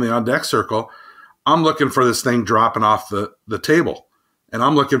 since I'm in the on-deck circle, I'm looking for this thing dropping off the table. And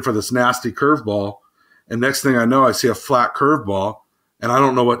I'm looking for this nasty curveball. And next thing I know, I see a flat curveball, and I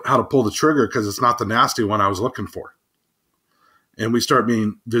don't know how to pull the trigger, because it's not the nasty one I was looking for. And we start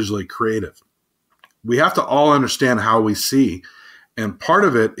being visually creative. We have to all understand how we see. And part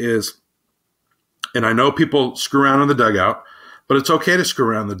of it is, and I know people screw around in the dugout, but it's okay to screw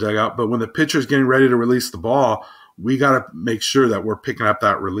around in the dugout. But when the pitcher's getting ready to release the ball, we got to make sure that we're picking up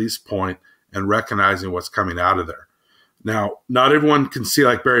that release point and recognizing what's coming out of there. Now, not everyone can see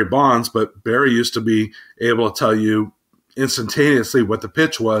like Barry Bonds, but Barry used to be able to tell you instantaneously what the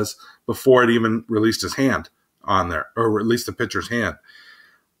pitch was before it even released his hand on there, or released the pitcher's hand.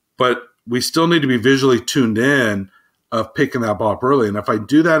 But we still need to be visually tuned in of picking that ball up early. And if I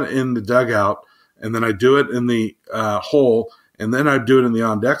do that in the dugout, and then I do it in the hole, and then I do it in the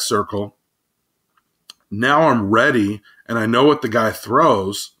on-deck circle, now I'm ready, and I know what the guy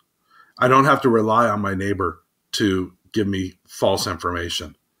throws. I don't have to rely on my neighbor to give me false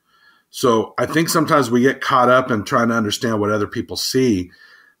information. So I think sometimes we get caught up in trying to understand what other people see,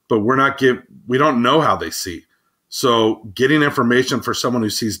 but we don't know how they see. So getting information for someone who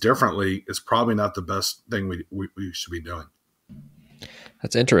sees differently is probably not the best thing we should be doing.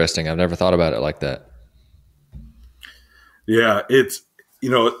 That's interesting. I've never thought about it like that. Yeah, it's,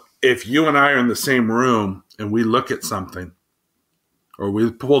 if you and I are in the same room and we look at something, or we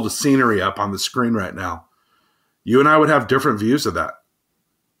pull the scenery up on the screen right now, you and I would have different views of that.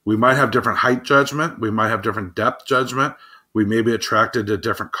 We might have different height judgment. We might have different depth judgment. We may be attracted to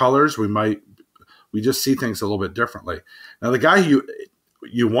different colors. We just see things a little bit differently. Now, the guy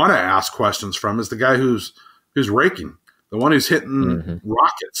you want to ask questions from is the guy who's raking, the one who's hitting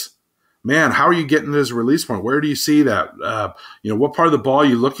rockets. Man, how are you getting to his release point? Where do you see that? What part of the ball are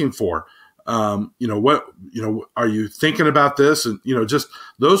you looking for? Are you thinking about this? And, just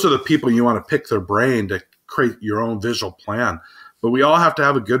those are the people you want to pick their brain to create your own visual plan. But we all have to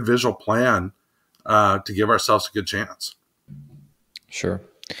have a good visual plan to give ourselves a good chance. Sure.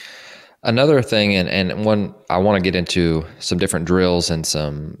 Another thing, and one, I want to get into some different drills and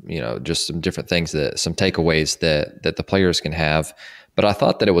some, just some different things, some takeaways that the players can have. But I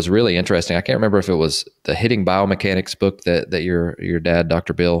thought that it was really interesting. I can't remember if it was the Hitting Biomechanics book that your dad,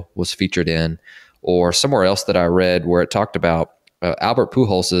 Dr. Bill, was featured in, or somewhere else that I read where it talked about Albert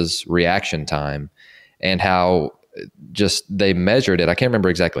Pujols's reaction time and how just they measured it. I can't remember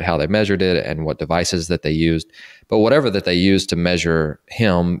exactly how they measured it and what devices that they used, but whatever that they used to measure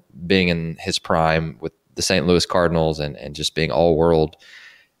him being in his prime with the St. Louis Cardinals and just being all world,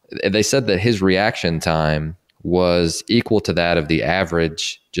 they said that his reaction time was equal to that of the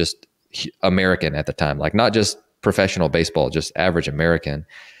average just American at the time, like not just professional baseball, just average American.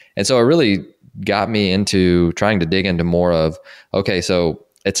 And so it really got me into trying to dig into more of, okay, so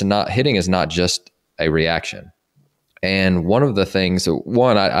hitting is not just a reaction. And one of the things,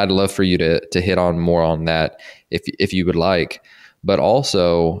 I'd love for you to hit on more on that if you would like, but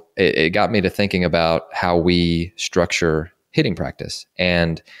also it got me to thinking about how we structure hitting practice.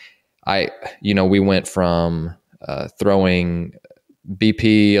 And we went from throwing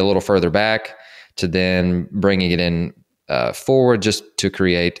BP a little further back to then bringing it in forward just to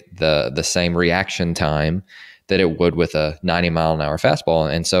create the same reaction time that it would with a 90-mile-an-hour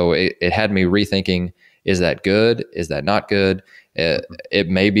fastball. And so it had me rethinking, is that good? Is that not good? It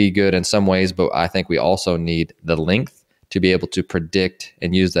may be good in some ways, but I think we also need the length to be able to predict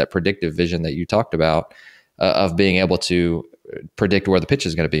and use that predictive vision that you talked about of being able to predict where the pitch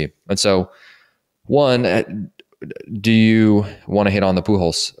is going to be. And so, one, do you want to hit on the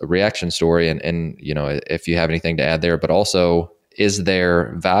Pujols reaction story and if you have anything to add there, but also, is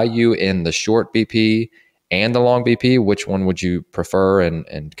there value in the short BP and the long BP? Which one would you prefer?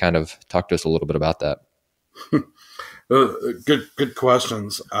 And kind of talk to us a little bit about that. Good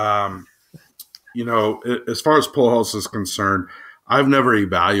questions. As far as Pujols is concerned, I've never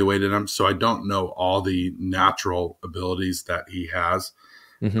evaluated him, so I don't know all the natural abilities that he has.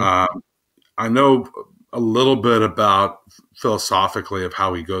 Mm-hmm. I know a little bit about philosophically of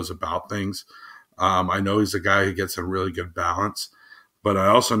how he goes about things. I know he's a guy who gets a really good balance, but I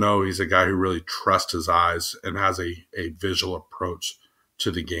also know he's a guy who really trusts his eyes and has a visual approach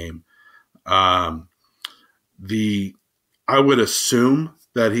to the game. I would assume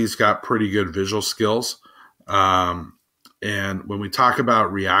that he's got pretty good visual skills. And when we talk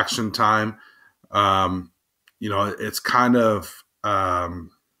about reaction time, it's kind of, I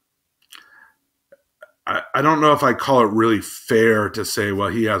don't know if I call it really fair to say, well,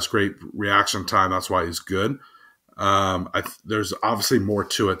 he has great reaction time, that's why he's good. There's obviously more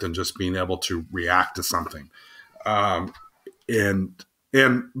to it than just being able to react to something.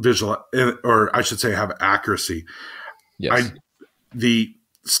 And visual, or I should say have accuracy. Yes. The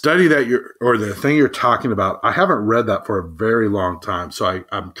study the thing you're talking about, I haven't read that for a very long time. So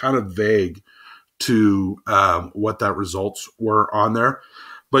I'm kind of vague to what that results were on there.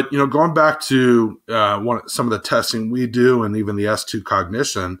 But, going back to some of the testing we do and even the S2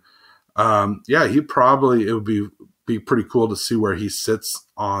 cognition, it would be pretty cool to see where he sits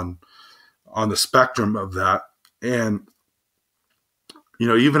on the spectrum of that. And,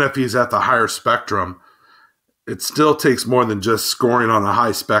 even if he's at the higher spectrum, it still takes more than just scoring on a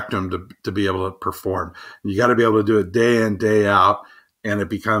high spectrum to be able to perform. You got to be able to do it day in, day out. And it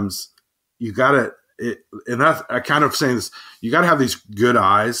becomes, and that's, I kind of saying this, you got to have these good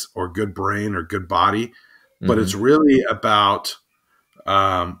eyes or good brain or good body, but it's really about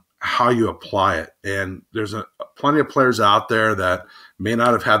how you apply it. And there's plenty of players out there that may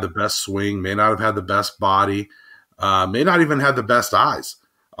not have had the best swing, may not have had the best body, may not even have the best eyes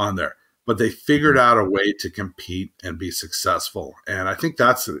on there, but they figured out a way to compete and be successful. And I think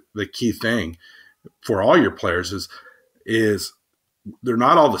that's the key thing for all your players is they're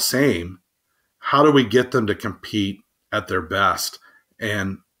not all the same. How do we get them to compete at their best?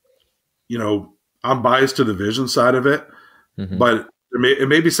 And, I'm biased to the vision side of it, but it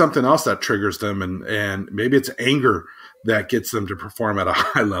may be something else that triggers them. And maybe it's anger that gets them to perform at a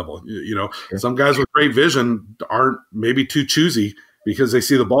high level. Some guys with great vision aren't maybe too choosy because they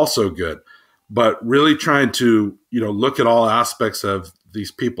see the ball so good. but really trying to, look at all aspects of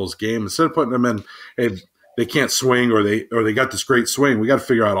these people's game instead of putting them in, hey, they can't swing or they got this great swing. We got to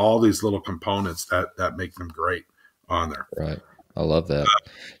figure out all these little components that make them great on there. Right. I love that.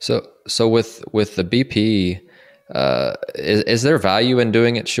 So with the BP, is there value in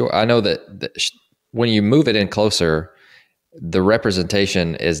doing it short? I know that when you move it in closer, the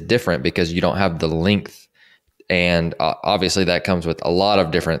representation is different because you don't have the length, and obviously that comes with a lot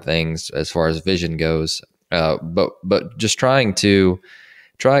of different things as far as vision goes. But just trying to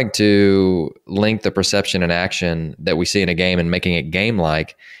link the perception and action that we see in a game and making it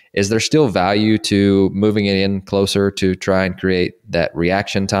game-like, is there still value to moving it in closer to try and create that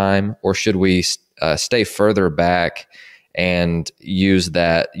reaction time, or should we stay further back and use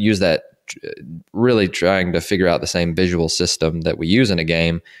that really trying to figure out the same visual system that we use in a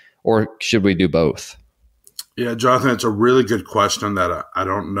game, or should we do both? Yeah, Jonathan, it's a really good question that I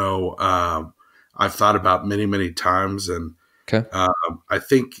don't know. I've thought about many, many times, and okay. I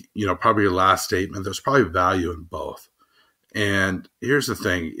think, probably your last statement, there's probably value in both. And here's the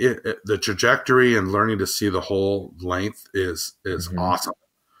thing, the trajectory and learning to see the whole length is awesome,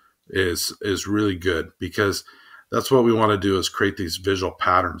 is really good, because that's what we want to do, is create these visual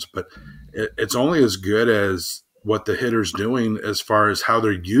patterns. But it's only as good as what the hitter's doing as far as how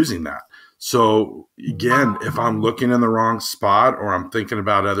they're using that. So again, if I'm looking in the wrong spot or I'm thinking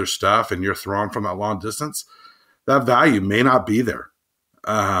about other stuff and you're throwing from that long distance, that value may not be there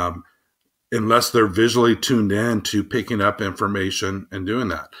unless they're visually tuned in to picking up information and doing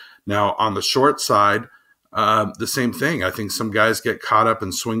that. Now, on the short side, the same thing. I think some guys get caught up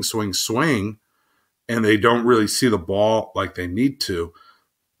in swing, and they don't really see the ball like they need to.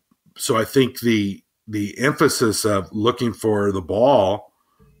 So I think the emphasis of looking for the ball,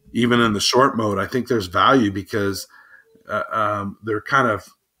 even in the short mode, I think there's value, because they're kind of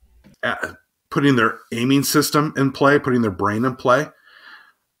putting their aiming system in play, putting their brain in play.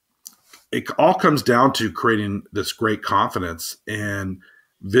 It all comes down to creating this great confidence, and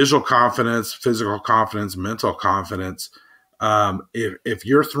visual confidence, physical confidence, mental confidence. If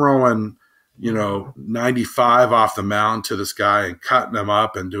you're throwing, 95 off the mound to this guy and cutting him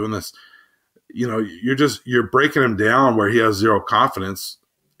up and doing this, you're breaking him down where he has zero confidence.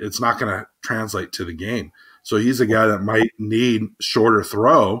 It's not going to translate to the game. So he's a guy that might need shorter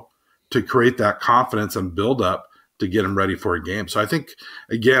throw to create that confidence and build up to get him ready for a game. So I think,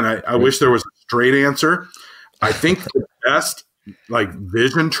 again, I wish there was a straight answer. I think the best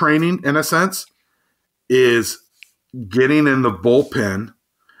vision training, in a sense, is getting in the bullpen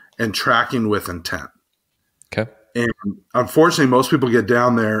and tracking with intent. Okay. And unfortunately, most people get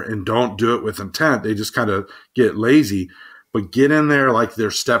down there and don't do it with intent. They just kind of get lazy. But get in there like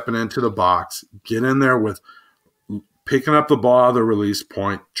they're stepping into the box. Get in there with picking up the ball at the release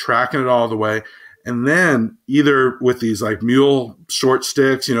point, tracking it all the way. And then either with these mule short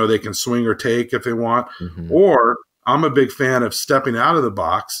sticks, they can swing or take if they want. Mm-hmm. Or I'm a big fan of stepping out of the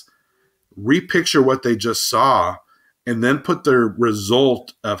box, repicture what they just saw, and then put their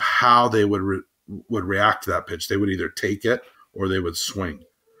result of how they would react to that pitch. They would either take it or they would swing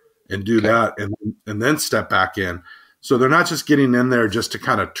and do that, and then step back in. So they're not just getting in there just to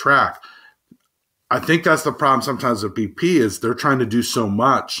kind of track. I think that's the problem sometimes with BP, is they're trying to do so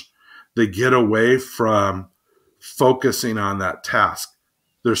much, they get away from focusing on that task.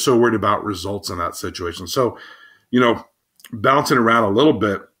 They're so worried about results in that situation. So, bouncing around a little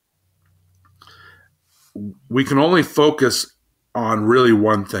bit, we can only focus on really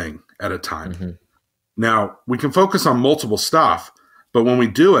one thing at a time. Mm-hmm. Now, we can focus on multiple stuff, but when we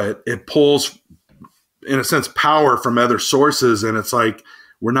do it, it pulls, in a sense, power from other sources, and it's like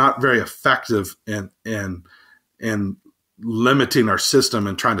we're not very effective in limiting our system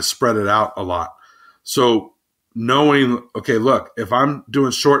and trying to spread it out a lot. So knowing, okay, look, if I'm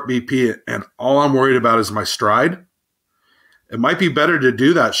doing short BP and all I'm worried about is my stride, it might be better to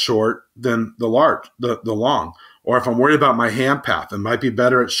do that short than the long. Or if I'm worried about my hand path, it might be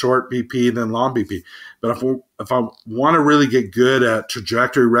better at short BP than long BP. But if I want to really get good at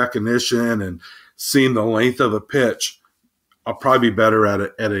trajectory recognition and seeing the length of a pitch, I'll probably be better at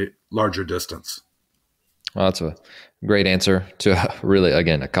a larger distance. Well, that's a great answer to really,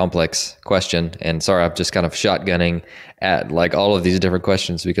 again, a complex question. And sorry, I'm just kind of shotgunning at all of these different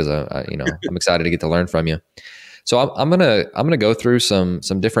questions because I'm excited to get to learn from you. So I'm gonna go through some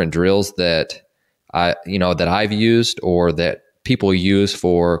different drills that I've used or that people use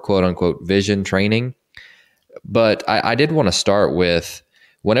for quote unquote vision training. But I did want to start with,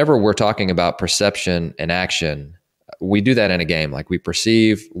 whenever we're talking about perception and action, we do that in a game. We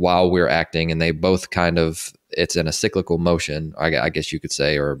perceive while we're acting, and they both it's in a cyclical motion, I guess you could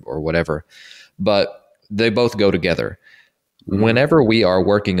say, or whatever. but they both go together. Whenever we are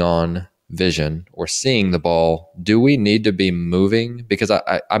working on vision or seeing the ball, do we need to be moving? Because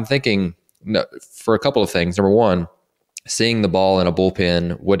I'm thinking for a couple of things. Number one, seeing the ball in a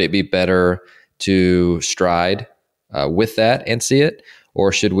bullpen, would it be better to stride with that and see it,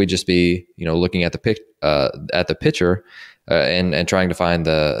 or should we just be looking at the pitcher and trying to find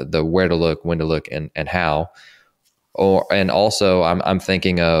the where to look, when to look, and how? And also I'm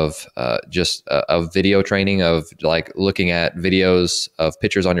thinking of just a video training of like looking at videos of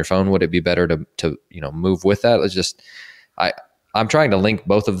pitchers on your phone. Would it be better to move with that? It's just I'm trying to link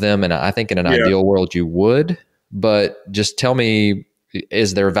both of them, and I think in an ideal world you would. But just tell me,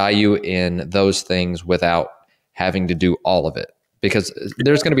 is there value in those things without having to do all of it? Because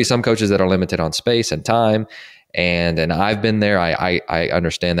there's going to be some coaches that are limited on space and time, and I've been there. I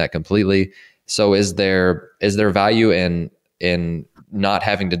understand that completely. So is there value in not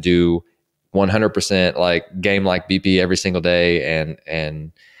having to do 100% like game like BP every single day?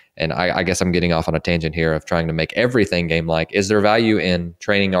 And I guess I'm getting off on a tangent here of trying to make everything game like. Is there value in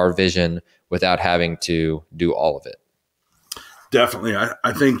training our vision without having to do all of it? Definitely.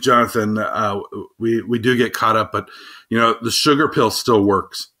 I think, Jonathan, we do get caught up, but the sugar pill still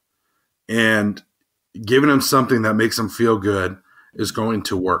works, and giving them something that makes them feel good is going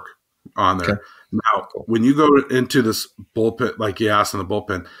to work on there. Okay. Now, when you go into this bullpen, like you asked in the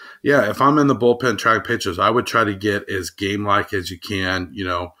bullpen, if I'm in the bullpen track pitches, I would try to get as game-like as you can,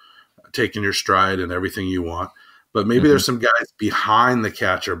 taking your stride and everything you want. But maybe there's some guys behind the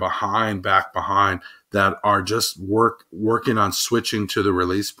catcher, behind that are just working on switching to the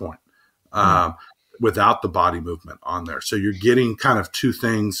release point without the body movement on there. So you're getting kind of two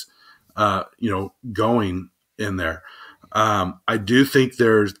things, going in there. I do think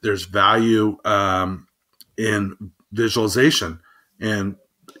there's value in visualization and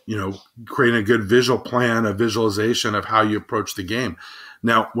creating a good visual plan, a visualization of how you approach the game.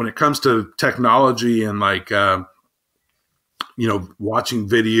 Now, when it comes to technology and like watching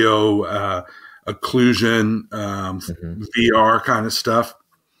video, occlusion, VR kind of stuff,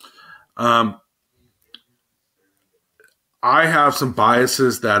 I have some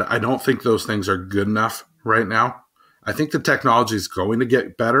biases that I don't think those things are good enough right now. I think the technology is going to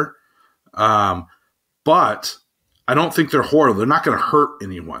get better, but I don't think they're horrible. They're not going to hurt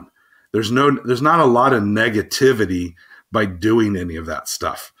anyone. There's not a lot of negativity by doing any of that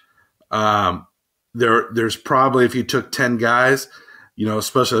stuff. There's probably, if you took 10 guys,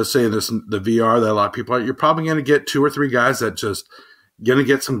 especially let's say the VR that a lot of people are, you're probably going to get 2 or 3 guys that just going to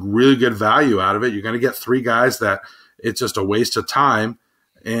get some really good value out of it. You're going to get 3 guys that it's just a waste of time,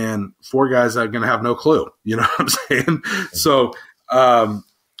 and 4 guys that are going to have no clue. You know what I'm saying? So,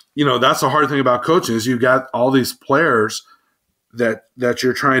 that's the hard thing about coaching is you've got all these players that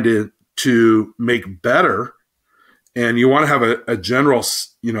you're trying to make better, and you want to have a general,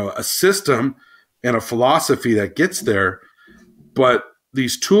 a system and a philosophy that gets there. But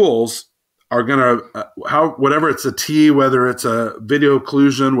these tools are going to, whatever it's a T, whether it's a video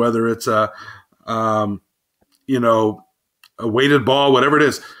occlusion, whether it's a weighted ball, whatever it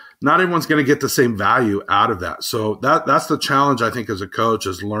is, not everyone's going to get the same value out of that. So that's the challenge, I think, as a coach,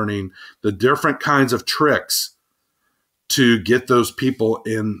 is learning the different kinds of tricks to get those people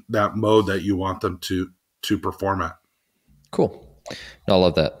in that mode that you want them to perform at. Cool. I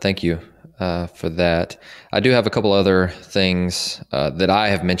love that. Thank you for that. I do have a couple other things that I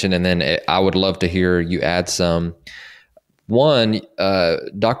have mentioned, and then I would love to hear you add some. One,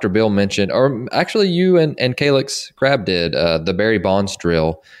 Dr. Bill mentioned, or actually you and Calix Crab did, the Barry Bonds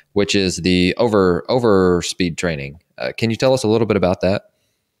drill, which is the over speed training. Can you tell us a little bit about that?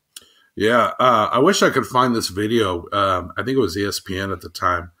 Yeah, I wish I could find this video. I think it was ESPN at the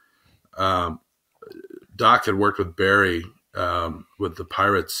time. Doc had worked with Barry with the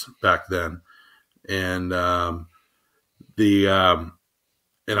Pirates back then, and I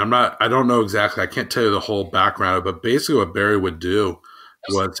don't know exactly, I can't tell you the whole background of it, but basically what Barry would do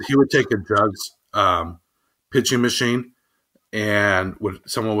was he would take a Jugs pitching machine, and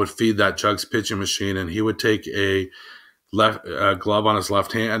someone would feed that Jugs pitching machine, and he would take a glove on his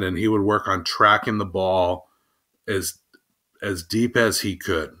left hand, and he would work on tracking the ball as deep as he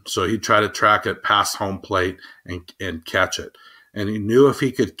could. So he'd try to track it past home plate and catch it. And he knew if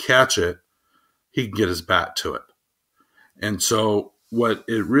he could catch it, he could get his bat to it. And so what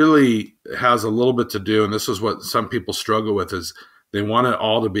it really has a little bit to do, and this is what some people struggle with, is they want it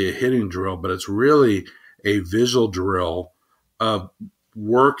all to be a hitting drill, but it's really a visual drill of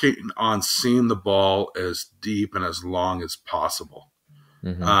working on seeing the ball as deep and as long as possible.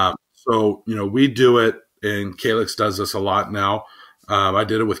 Mm-hmm. So we do it, and Calix does this a lot now. I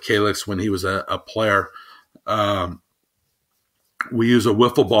did it with Calix when he was a player. We use a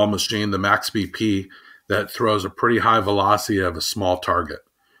wiffle ball machine, the Max BP, that throws a pretty high velocity of a small target.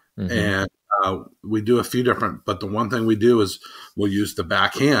 Mm-hmm. And we do a few different, but the one thing we do is we'll use the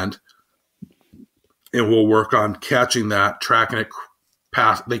backhand and we'll work on catching that, tracking it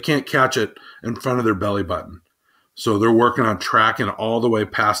past. They can't catch it in front of their belly button. So they're working on tracking all the way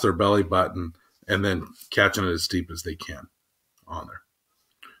past their belly button and then catching it as deep as they can on there.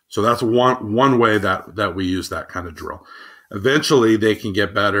 So that's one way that we use that kind of drill. Eventually, they can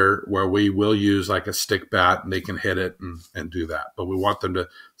get better where we will use like a stick bat and they can hit it and do that. But we want them to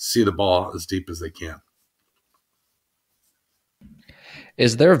see the ball as deep as they can.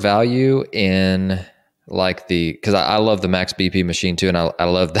 Is there value in like because I love the Max BP machine too, and I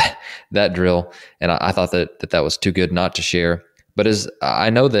love that drill, and I thought that was too good not to share. But I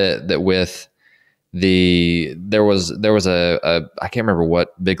know that with there was a I can't remember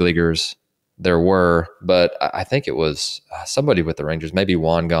what big leaguers there were, but I think it was somebody with the Rangers, maybe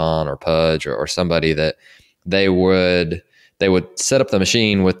Wangan or Pudge or somebody, that they would set up the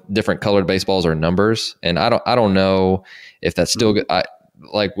machine with different colored baseballs or numbers. And I don't know if that's still good.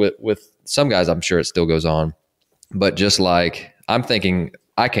 Like with some guys, I'm sure it still goes on, but just like I'm thinking,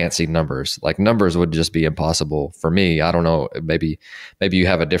 I can't see numbers. Like numbers would just be impossible for me. I don't know. Maybe you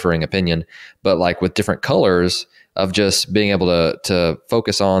have a differing opinion, but like with different colors, of just being able to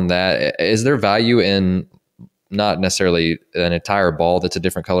focus on that. Is there value in not necessarily an entire ball that's a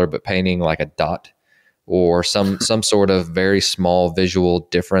different color, but painting like a dot or some sort of very small visual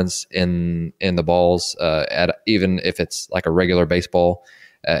difference in the balls, even if it's like a regular baseball,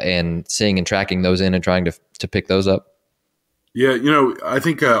 and seeing and tracking those in and trying to pick those up? Yeah, I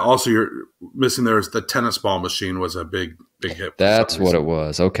think also you're missing there is the tennis ball machine was a big hit. That's what it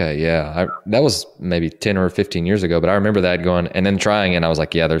was. Okay, yeah. That was maybe 10 or 15 years ago, but I remember that going and then trying, and I was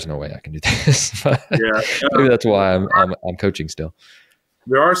like, yeah, there's no way I can do this. Yeah, maybe that's why I'm coaching still.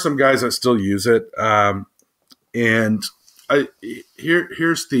 There are some guys that still use it, and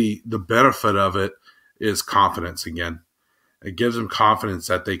here's the benefit of it is confidence again. It gives them confidence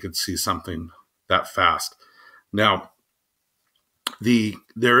that they could see something that fast. Now,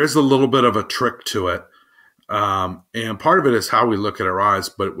 there is a little bit of a trick to it, and part of it is how we look at our eyes,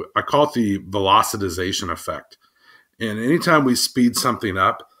 but I call it the velocitization effect. And anytime we speed something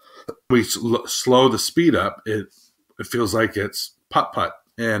up, we slow the speed up, it feels like it's putt-putt.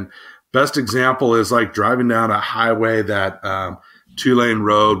 And best example is like driving down a highway, that 2-lane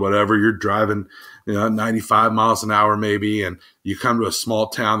road, whatever, you're driving 95 miles an hour maybe, and you come to a small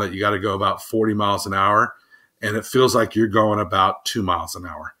town that you got to go about 40 miles an hour. And it feels like you're going about 2 miles an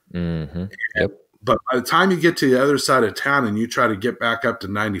hour. Mm-hmm. Yep. But by the time you get to the other side of town and you try to get back up to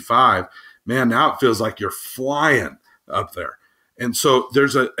 95, man, now it feels like you're flying up there. And so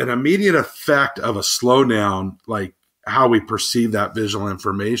there's an immediate effect of a slowdown, like how we perceive that visual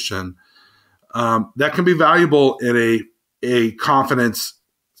information, that can be valuable in a confidence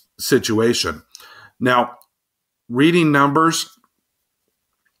situation. Now, reading numbers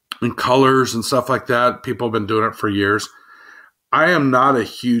and colors and stuff like that, people have been doing it for years. I am not a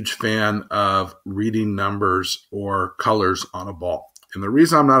huge fan of reading numbers or colors on a ball. And the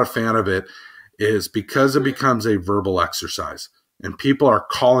reason I'm not a fan of it is because it becomes a verbal exercise and people are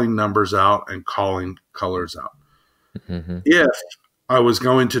calling numbers out and calling colors out. Mm-hmm. If I was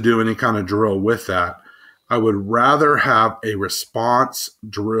going to do any kind of drill with that, I would rather have a response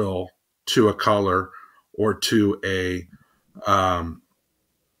drill to a color or to a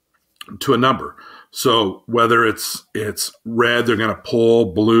number. So whether it's red, they're going to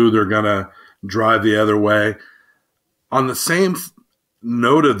pull, blue, they're going to drive the other way. On the same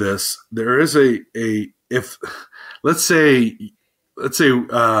note of this, there is if let's say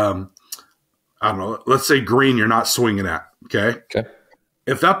I don't know, let's say green, you're not swinging at, okay?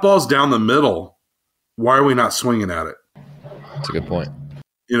 If that ball's down the middle, why are we not swinging at it? That's a good point.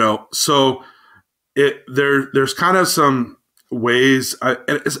 So there's kind of some ways.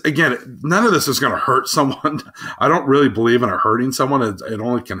 Again, none of this is going to hurt someone. I don't really believe in hurting someone. It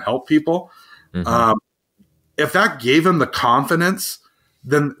only can help people. Mm-hmm. If that gave them the confidence,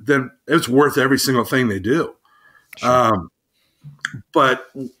 then it's worth every single thing they do. Sure. But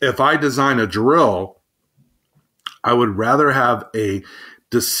if I design a drill, I would rather have a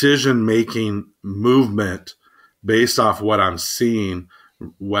decision-making movement based off what I'm seeing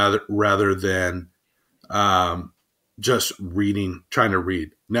rather than just trying to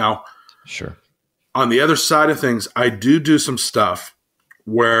read. Now, sure. On the other side of things, I do some stuff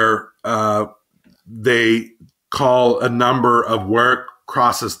where they call a number of where it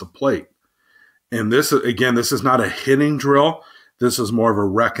crosses the plate. And this is not a hitting drill. This is more of a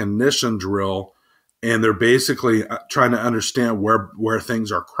recognition drill, and they're basically trying to understand where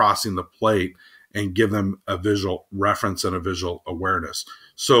things are crossing the plate and give them a visual reference and a visual awareness.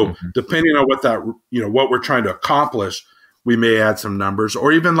 So depending on what that, what we're trying to accomplish, we may add some numbers,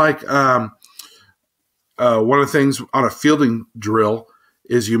 or even like one of the things on a fielding drill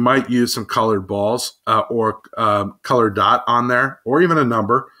is you might use some colored balls or colored dot on there, or even a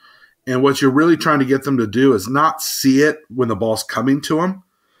number. And what you're really trying to get them to do is not see it when the ball's coming to them,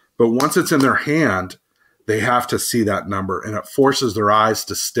 but once it's in their hand, they have to see that number, and it forces their eyes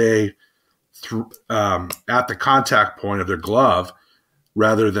to stay at the contact point of their glove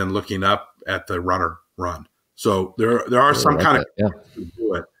rather than looking up at the runner run. So there are some kind of to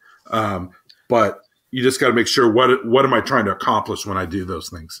do it, but you just got to make sure what am I trying to accomplish when I do those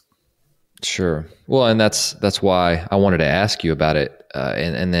things. Sure. Well, and that's why I wanted to ask you about it,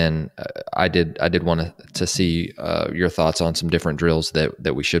 and then I did want to see your thoughts on some different drills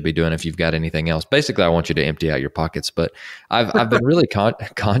that we should be doing. If you've got anything else, basically, I want you to empty out your pockets. But I've been really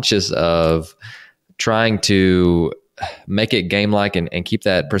conscious of trying to make it game-like and keep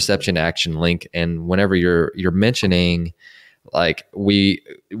that perception action link. And whenever you're mentioning, like, we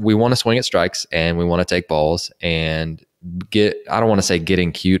want to swing at strikes and we want to take balls and I don't want to say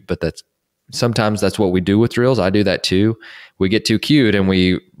getting cute, but sometimes that's what we do with drills. I do that too. We get too cute and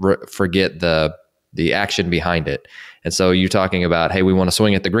we forget the action behind it. And so you're talking about, hey, we want to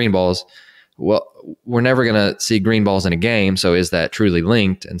swing at the green balls. Well, we're never going to see green balls in a game. So is that truly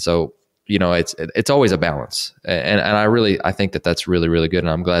linked? And so, it's always a balance. And I think that that's really, really good. And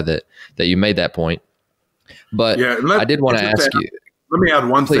I'm glad that you made that point. But I did want to ask you. Let me add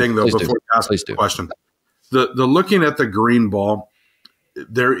one thing though, before you ask the question. The looking at the green ball,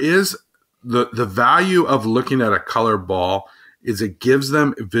 there is the value of looking at a color ball is it gives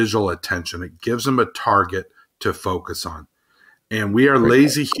them visual attention. It gives them a target to focus on. And we are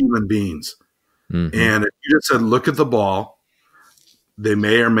lazy human beings. And if you just said, look at the ball, they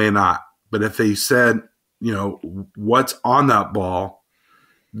may or may not. But if they said, what's on that ball,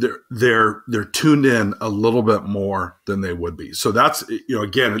 they're tuned in a little bit more than they would be. So that's,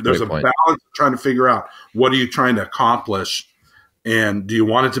 again, there's a balance of trying to figure out what are you trying to accomplish. And do you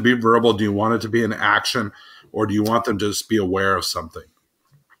want it to be verbal? Do you want it to be an action? Or do you want them to just be aware of something?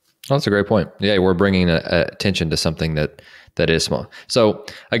 Oh, that's a great point. Yeah, we're bringing attention to something that is small. So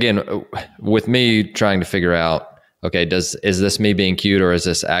again, with me trying to figure out, okay, is this me being cute, or is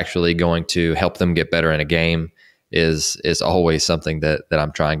this actually going to help them get better in a game is always something that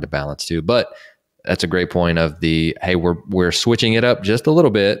I'm trying to balance too. But that's a great point of hey, we're switching it up just a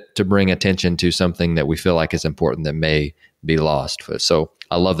little bit to bring attention to something that we feel like is important that may be lost. So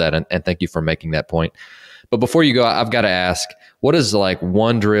I love that. And thank you for making that point. But before you go, I've got to ask, what is like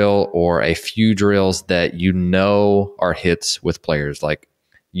one drill or a few drills that are hits with players? Like,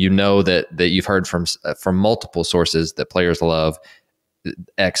 that you've heard from multiple sources that players love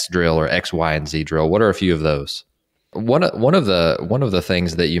X drill or X, Y, and Z drill. What are a few of those? One of the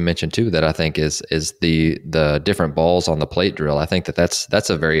things that you mentioned too that I think is the different balls on the plate drill. I think that's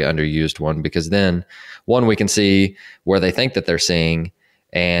a very underused one, because then we can see where they think that they're seeing,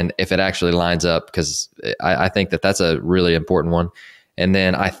 and if it actually lines up, because I think that's a really important one. And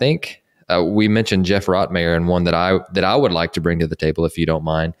then I think we mentioned Jeff Rotmeyer, and one that I would like to bring to the table, if you don't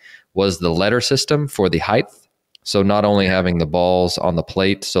mind, was the letter system for the height. So not only having the balls on the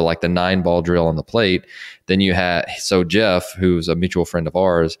plate, so like the 9-ball drill on the plate, then so Jeff, who's a mutual friend of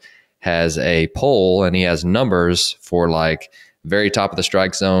ours, has a pole, and he has numbers for like very top of the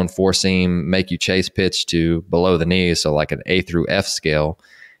strike zone, 4-seam, make you chase pitch to below the knees. So like an A through F scale.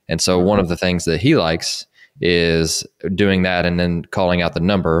 And so one of the things that he likes is doing that and then calling out the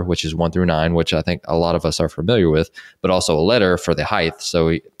number, which is 1 through 9, which I think a lot of us are familiar with, but also a letter for the height.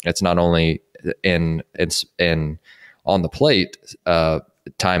 So it's not only in on the plate,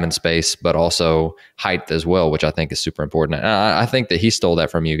 time and space, but also height as well, which I think is super important. And I think that he stole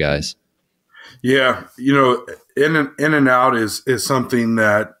that from you guys. Yeah. In and out is something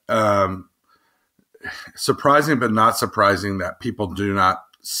that surprising, but not surprising, that people do not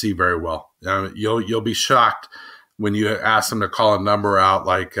see very well. You'll be shocked when you ask them to call a number out,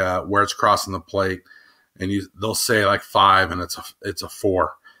 like where it's crossing the plate, and they'll say like 5, and it's a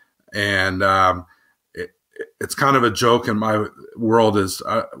 4. And it's kind of a joke in my world is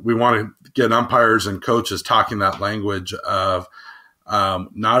we want to get umpires and coaches talking that language of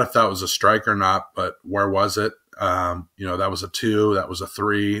not if that was a strike or not, but where was it? That was a 2, that was a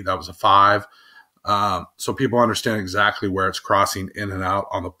 3, that was a 5. So people understand exactly where it's crossing in and out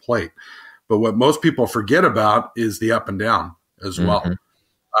on the plate. But what most people forget about is the up and down as well.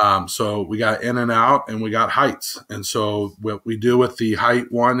 So we got in and out and we got heights. And so what we do with the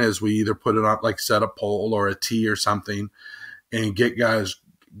height one is we either put it on, like set a pole or a tee or something, and get guys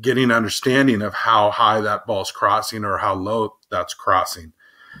getting understanding of how high that ball's crossing or how low that's crossing.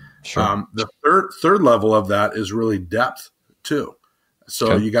 Sure. The third level of that is really depth too.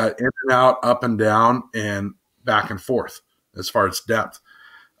 So Okay. you got in and out, up and down, and back and forth as far as depth.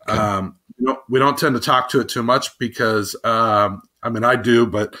 Okay. We don't tend to talk to it too much because, I mean, I do,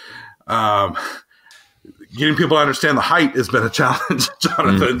 but getting people to understand the height has been a challenge,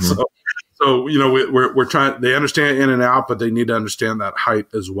 Jonathan. Mm-hmm. So we're trying. They understand in and out, but they need to understand that height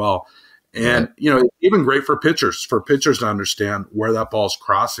as well. And Right. it's even great for pitchers to understand where that ball's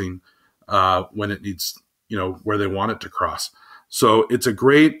crossing when it needs, where they want it to cross. So it's a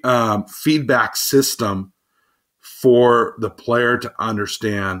great feedback system for the player to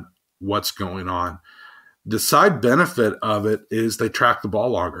understand what's going on. The side benefit of it is they track the ball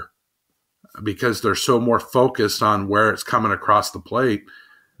longer because they're so more focused on where it's coming across the plate.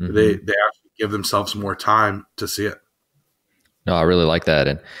 Mm-hmm. They actually give themselves more time to see it. No, I really like that.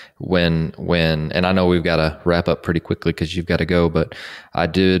 And when, and I know we've got to wrap up pretty quickly because you've got to go, but I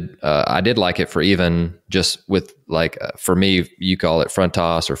did like it for even just with for me, you call it front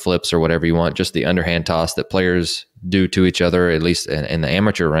toss or flips or whatever you want, just the underhand toss that players do to each other, at least in the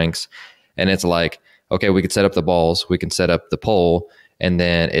amateur ranks. And it's like, okay, we can set up the balls, we can set up the pole, and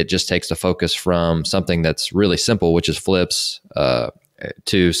then it just takes the focus from something that's really simple, which is flips,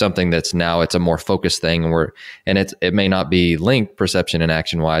 to something that's now it's a more focused thing, and it may not be linked perception and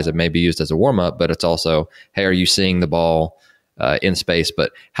action wise. It may be used as a warm up, but it's also, hey, are you seeing the ball in space?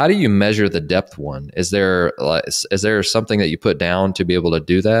 But how do you measure the depth one? Is there something that you put down to be able to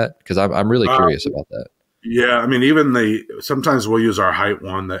do that? Because I'm really curious about that. Yeah, I mean, even sometimes we'll use our height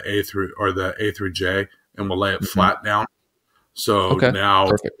one, the A through J, and we'll lay it flat down. So now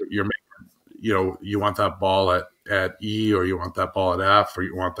perfect. You're making, you want that ball at E, or you want that ball at F, or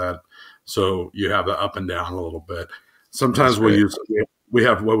you want that. So you have the up and down a little bit. Sometimes we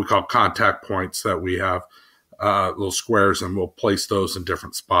have what we call contact points that we have little squares, and we'll place those in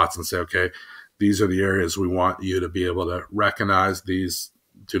different spots and say, okay, these are the areas we want you to be able to recognize. These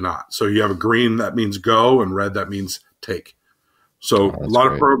do not. So you have a green that means go, and red that means take. So a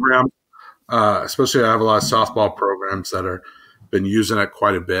lot of programs, especially I have a lot of softball programs that are been using it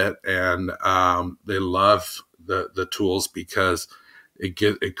quite a bit, and they love the tools because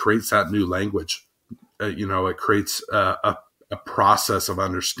it creates that new language. It creates a process of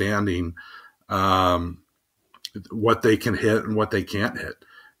understanding what they can hit and what they can't hit.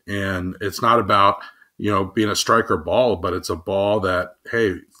 And it's not about being a striker ball, but it's a ball that,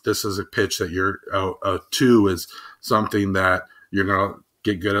 hey, this is a pitch that a 2 is something that you're going to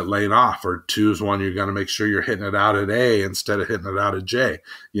get good at laying off, or 2 is one you're going to make sure you're hitting it out at A instead of hitting it out at J,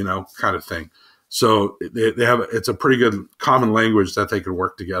 kind of thing. So it's a pretty good common language that they can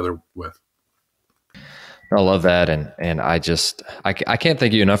work together with. I love that. And I can't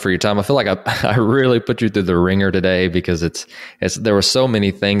thank you enough for your time. I feel like I really put you through the ringer today because there were so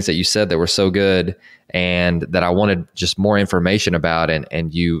many things that you said that were so good and that I wanted just more information about.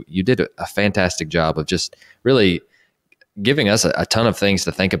 And you did a fantastic job of just really giving us a ton of things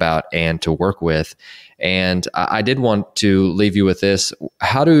to think about and to work with. And I did want to leave you with this.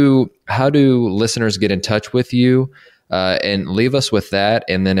 How do listeners get in touch with you? And leave us with that.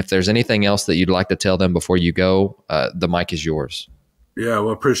 And then if there's anything else that you'd like to tell them before you go, the mic is yours. Yeah,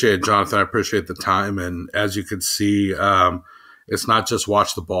 well, appreciate it, Jonathan. I appreciate the time. And as you can see, it's not just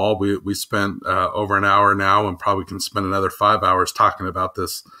watch the ball. We spent over an hour now, and probably can spend another 5 hours talking about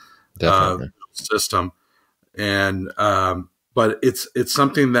this system. And but it's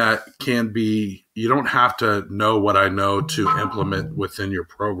something that can be, you don't have to know what I know to implement within your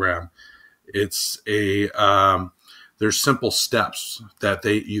program. It's there's simple steps that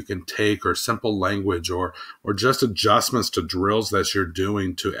you can take, or simple language, or just adjustments to drills that you're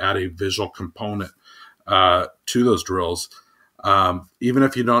doing to add a visual component to those drills, even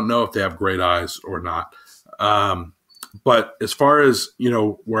if you don't know if they have great eyes or not. But as far as,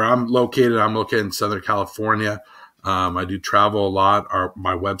 where I'm located in Southern California. I do travel a lot.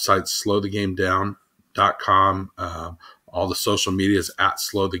 My website's slowthegamedown.com. All the social media is at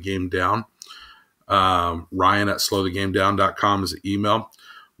slowthegamedown. Ryan at slowthegamedown.com is the email.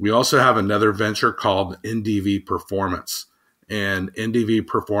 We also have another venture called NDV Performance. And NDV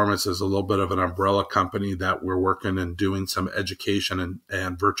Performance is a little bit of an umbrella company that we're working and doing some education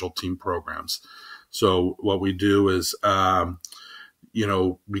and virtual team programs. So what we do is, we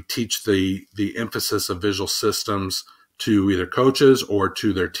teach the emphasis of visual systems to either coaches or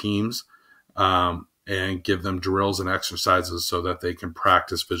to their teams. And and give them drills and exercises so that they can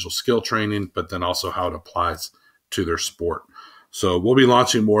practice visual skill training, but then also how it applies to their sport. So we'll be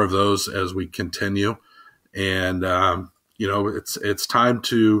launching more of those as we continue. And, it's time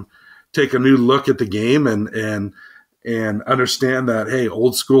to take a new look at the game and understand that, hey,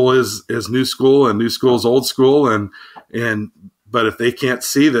 old school is new school and new school is old school. But if they can't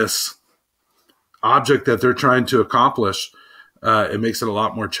see this object that they're trying to accomplish, it makes it a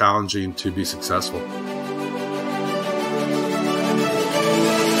lot more challenging to be successful.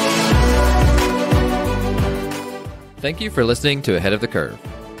 Thank you for listening to Ahead of the Curve.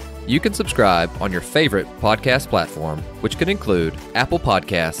 You can subscribe on your favorite podcast platform, which could include Apple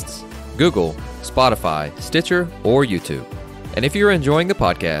Podcasts, Google, Spotify, Stitcher, or YouTube. And if you're enjoying the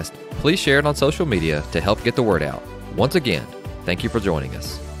podcast, please share it on social media to help get the word out. Once again, thank you for joining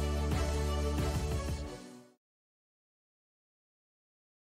us.